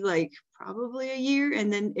be like probably a year. And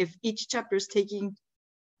then if each chapter is taking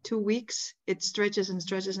 2 weeks, it stretches and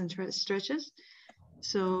stretches and stretches.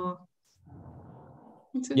 So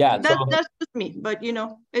that's just me. But,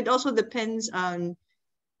 it also depends on,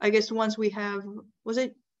 I guess, once we have, was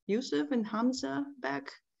it Yusuf and Hamza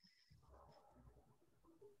back?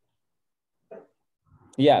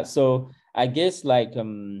 Yeah, so I guess like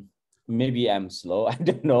maybe I'm slow. I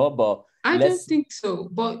don't know, but I don't think so.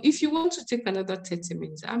 But if you want to take another 30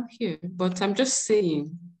 minutes, I'm here. But I'm just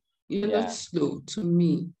saying, you're not slow to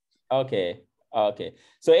me. Okay. Okay.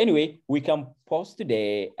 So anyway, we can pause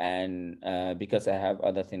today, and because I have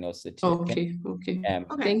other things to do. Okay.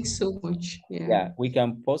 Thanks so much. Yeah, we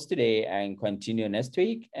can pause today and continue next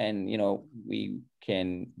week, and we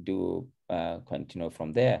can do continue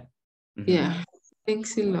from there. Yeah.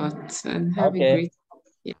 Thanks a lot, and have a great.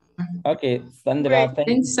 Yeah. Okay, Sandra.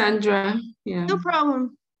 Thanks, Sandra. Yeah. No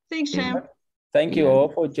problem. Thanks, Sham. Thank you all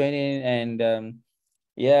for joining, and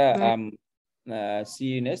see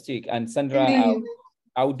you next week. And Sandra,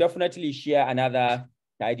 I will definitely share another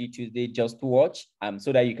Tidy Tuesday just to watch,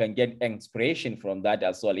 so that you can get inspiration from that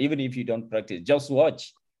as well. Even if you don't practice, just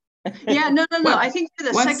watch. Yeah, no. I think for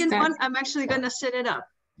the second one, I'm actually gonna set it up.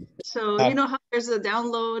 So you know how there's a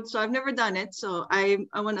download. So I've never done it. So I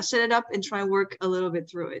want to set it up and try and work a little bit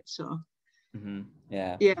through it. So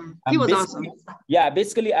yeah, he was awesome. Yeah,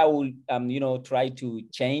 basically I will try to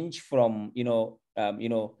change from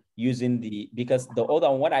using because the other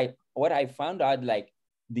one, what I found out, like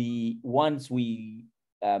the ones we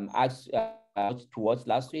asked to watch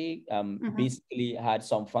last week basically had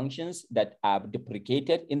some functions that are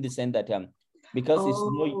deprecated, in the sense that because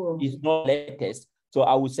it's not latest. So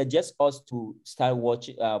I would suggest us to start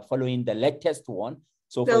following the latest one.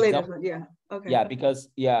 So for example, because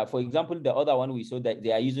for example, the other one we saw that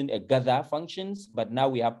they are using a gather functions, but now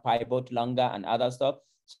we have pivot, longer, and other stuff.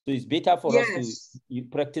 So it's better for us to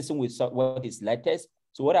practicing with what is latest.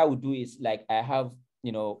 So what I would do is, like, I have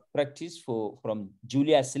practice from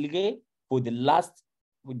Julia Silge for the last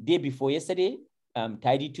day before yesterday,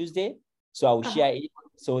 Tidy Tuesday. So I will share it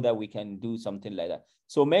so that we can do something like that.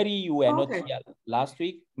 So Mary, you were not here last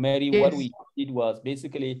week. Mary, what we did was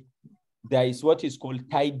basically, there is what is called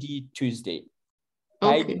Tidy Tuesday.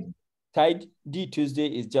 Tidy Tuesday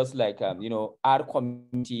is just like our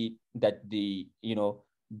community that they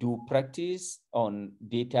do practice on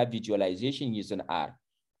data visualization using R.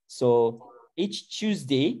 So each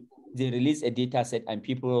Tuesday they release a data set, and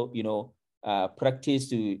people practice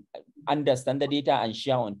to understand the data and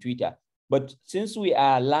share on Twitter. But since we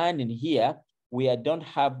are learning here, we don't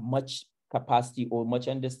have much capacity or much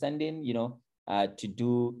understanding, to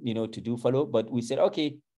do follow. But we said,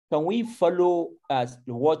 okay, can we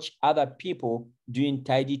watch other people doing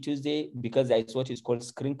Tidy Tuesday? Because that's what is called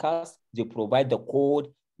screencast. They provide the code,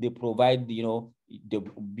 they provide, the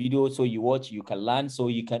video, so you watch, you can learn. So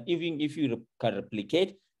you can, even if you can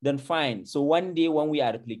replicate, then fine. So one day when we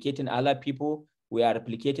are replicating other people,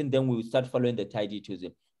 then we will start following the Tidy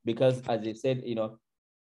Tuesday. Because as they said,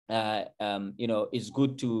 it's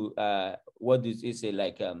good to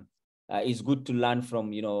it's good to learn from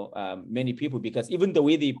many people, because even the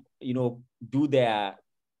way they do their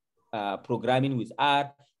programming with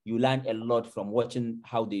R, you learn a lot from watching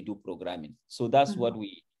how they do programming. So that's what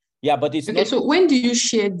we but it's not. So when do you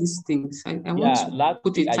share these things? I want to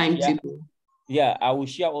put a timetable. Yeah, I will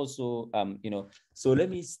share also, so let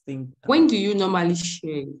me think. When do you normally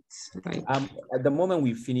share it? Like, at the moment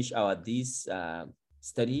we finish this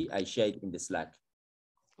study, I share it in the Slack.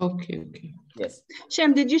 Okay. Yes.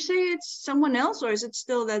 Sham, did you say it's someone else, or is it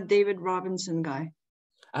still that David Robinson guy?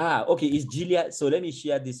 Okay, it's Julia. So let me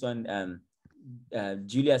share this one.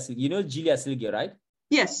 Julia, you know Julia Silge, right?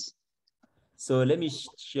 Yes. So let me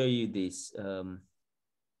show you this.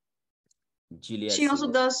 Julia. She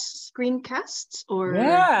also does screencasts, or?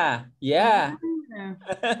 Yeah.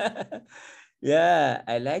 Yeah,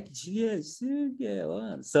 I like Julia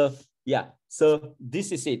Silge. So so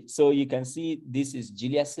this is it. So you can see this is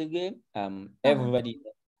Julia Silge. Everybody.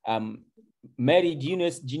 Mary, do you know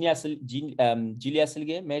Julia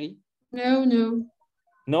Silge, Mary?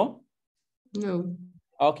 No.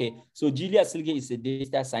 Okay, so Julia Silge is a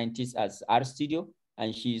data scientist at RStudio,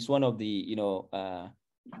 and she's one of the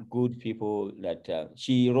good people that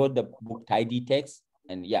she wrote the book Tidy Text,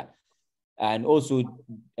 and also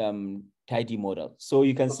Tidy Model. So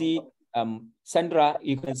you can see Sandra,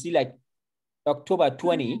 you can see like October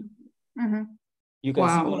 20. You can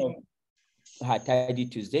see one of her Tidy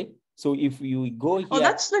Tuesday. So if you go here,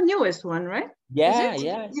 that's the newest one, right?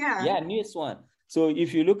 Yeah, newest one. So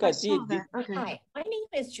if you look at it. Okay. Hi, my name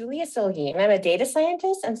is Julia Silge, and I'm a data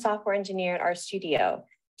scientist and software engineer at RStudio.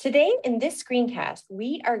 Today, in this screencast,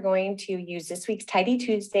 we are going to use this week's Tidy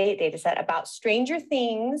Tuesday dataset about Stranger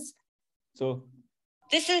Things. So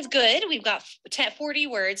this is good. We've got 40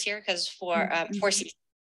 words here because for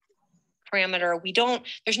parameter,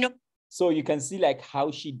 there's no. So you can see like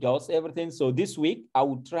how she does everything. So this week, I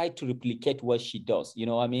will try to replicate what she does. You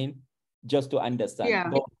know what I mean? Just to understand.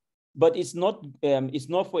 Yeah. but it's not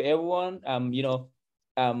for everyone. You know,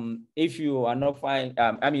 if you are not fine,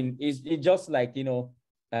 I mean, it's just like, you know,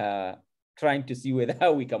 trying to see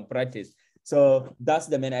whether we can practice. So that's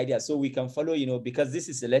the main idea. So we can follow, you know, because this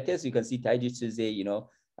is the latest, you can see Tidy Tuesday, you know,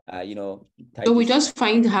 so we just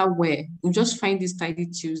find her where? We just find this Tidy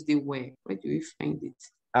Tuesday where? Where do we find it?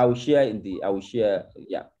 I will share,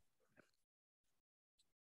 yeah.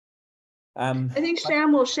 I think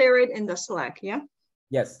Sham will share it in the Slack, yeah?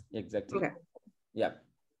 Yes, exactly. Okay. Yeah.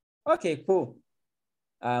 Okay, cool.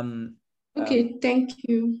 Okay, thank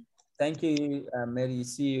you. Thank you, Mary.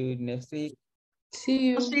 See you next week. See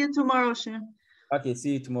you. I'll see you tomorrow, Sham. Okay,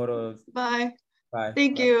 see you tomorrow. Bye. Bye.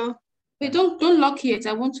 Thank you. Wait, don't lock yet.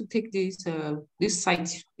 I want to take this this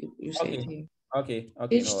site you said okay. here. Okay.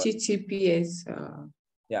 HTTPS.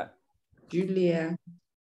 Yeah. Julia.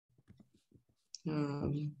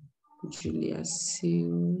 Julia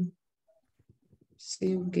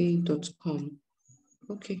Silgate.com.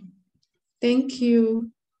 Okay. Thank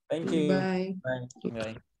you. Thank you. Bye. Bye.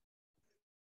 Bye.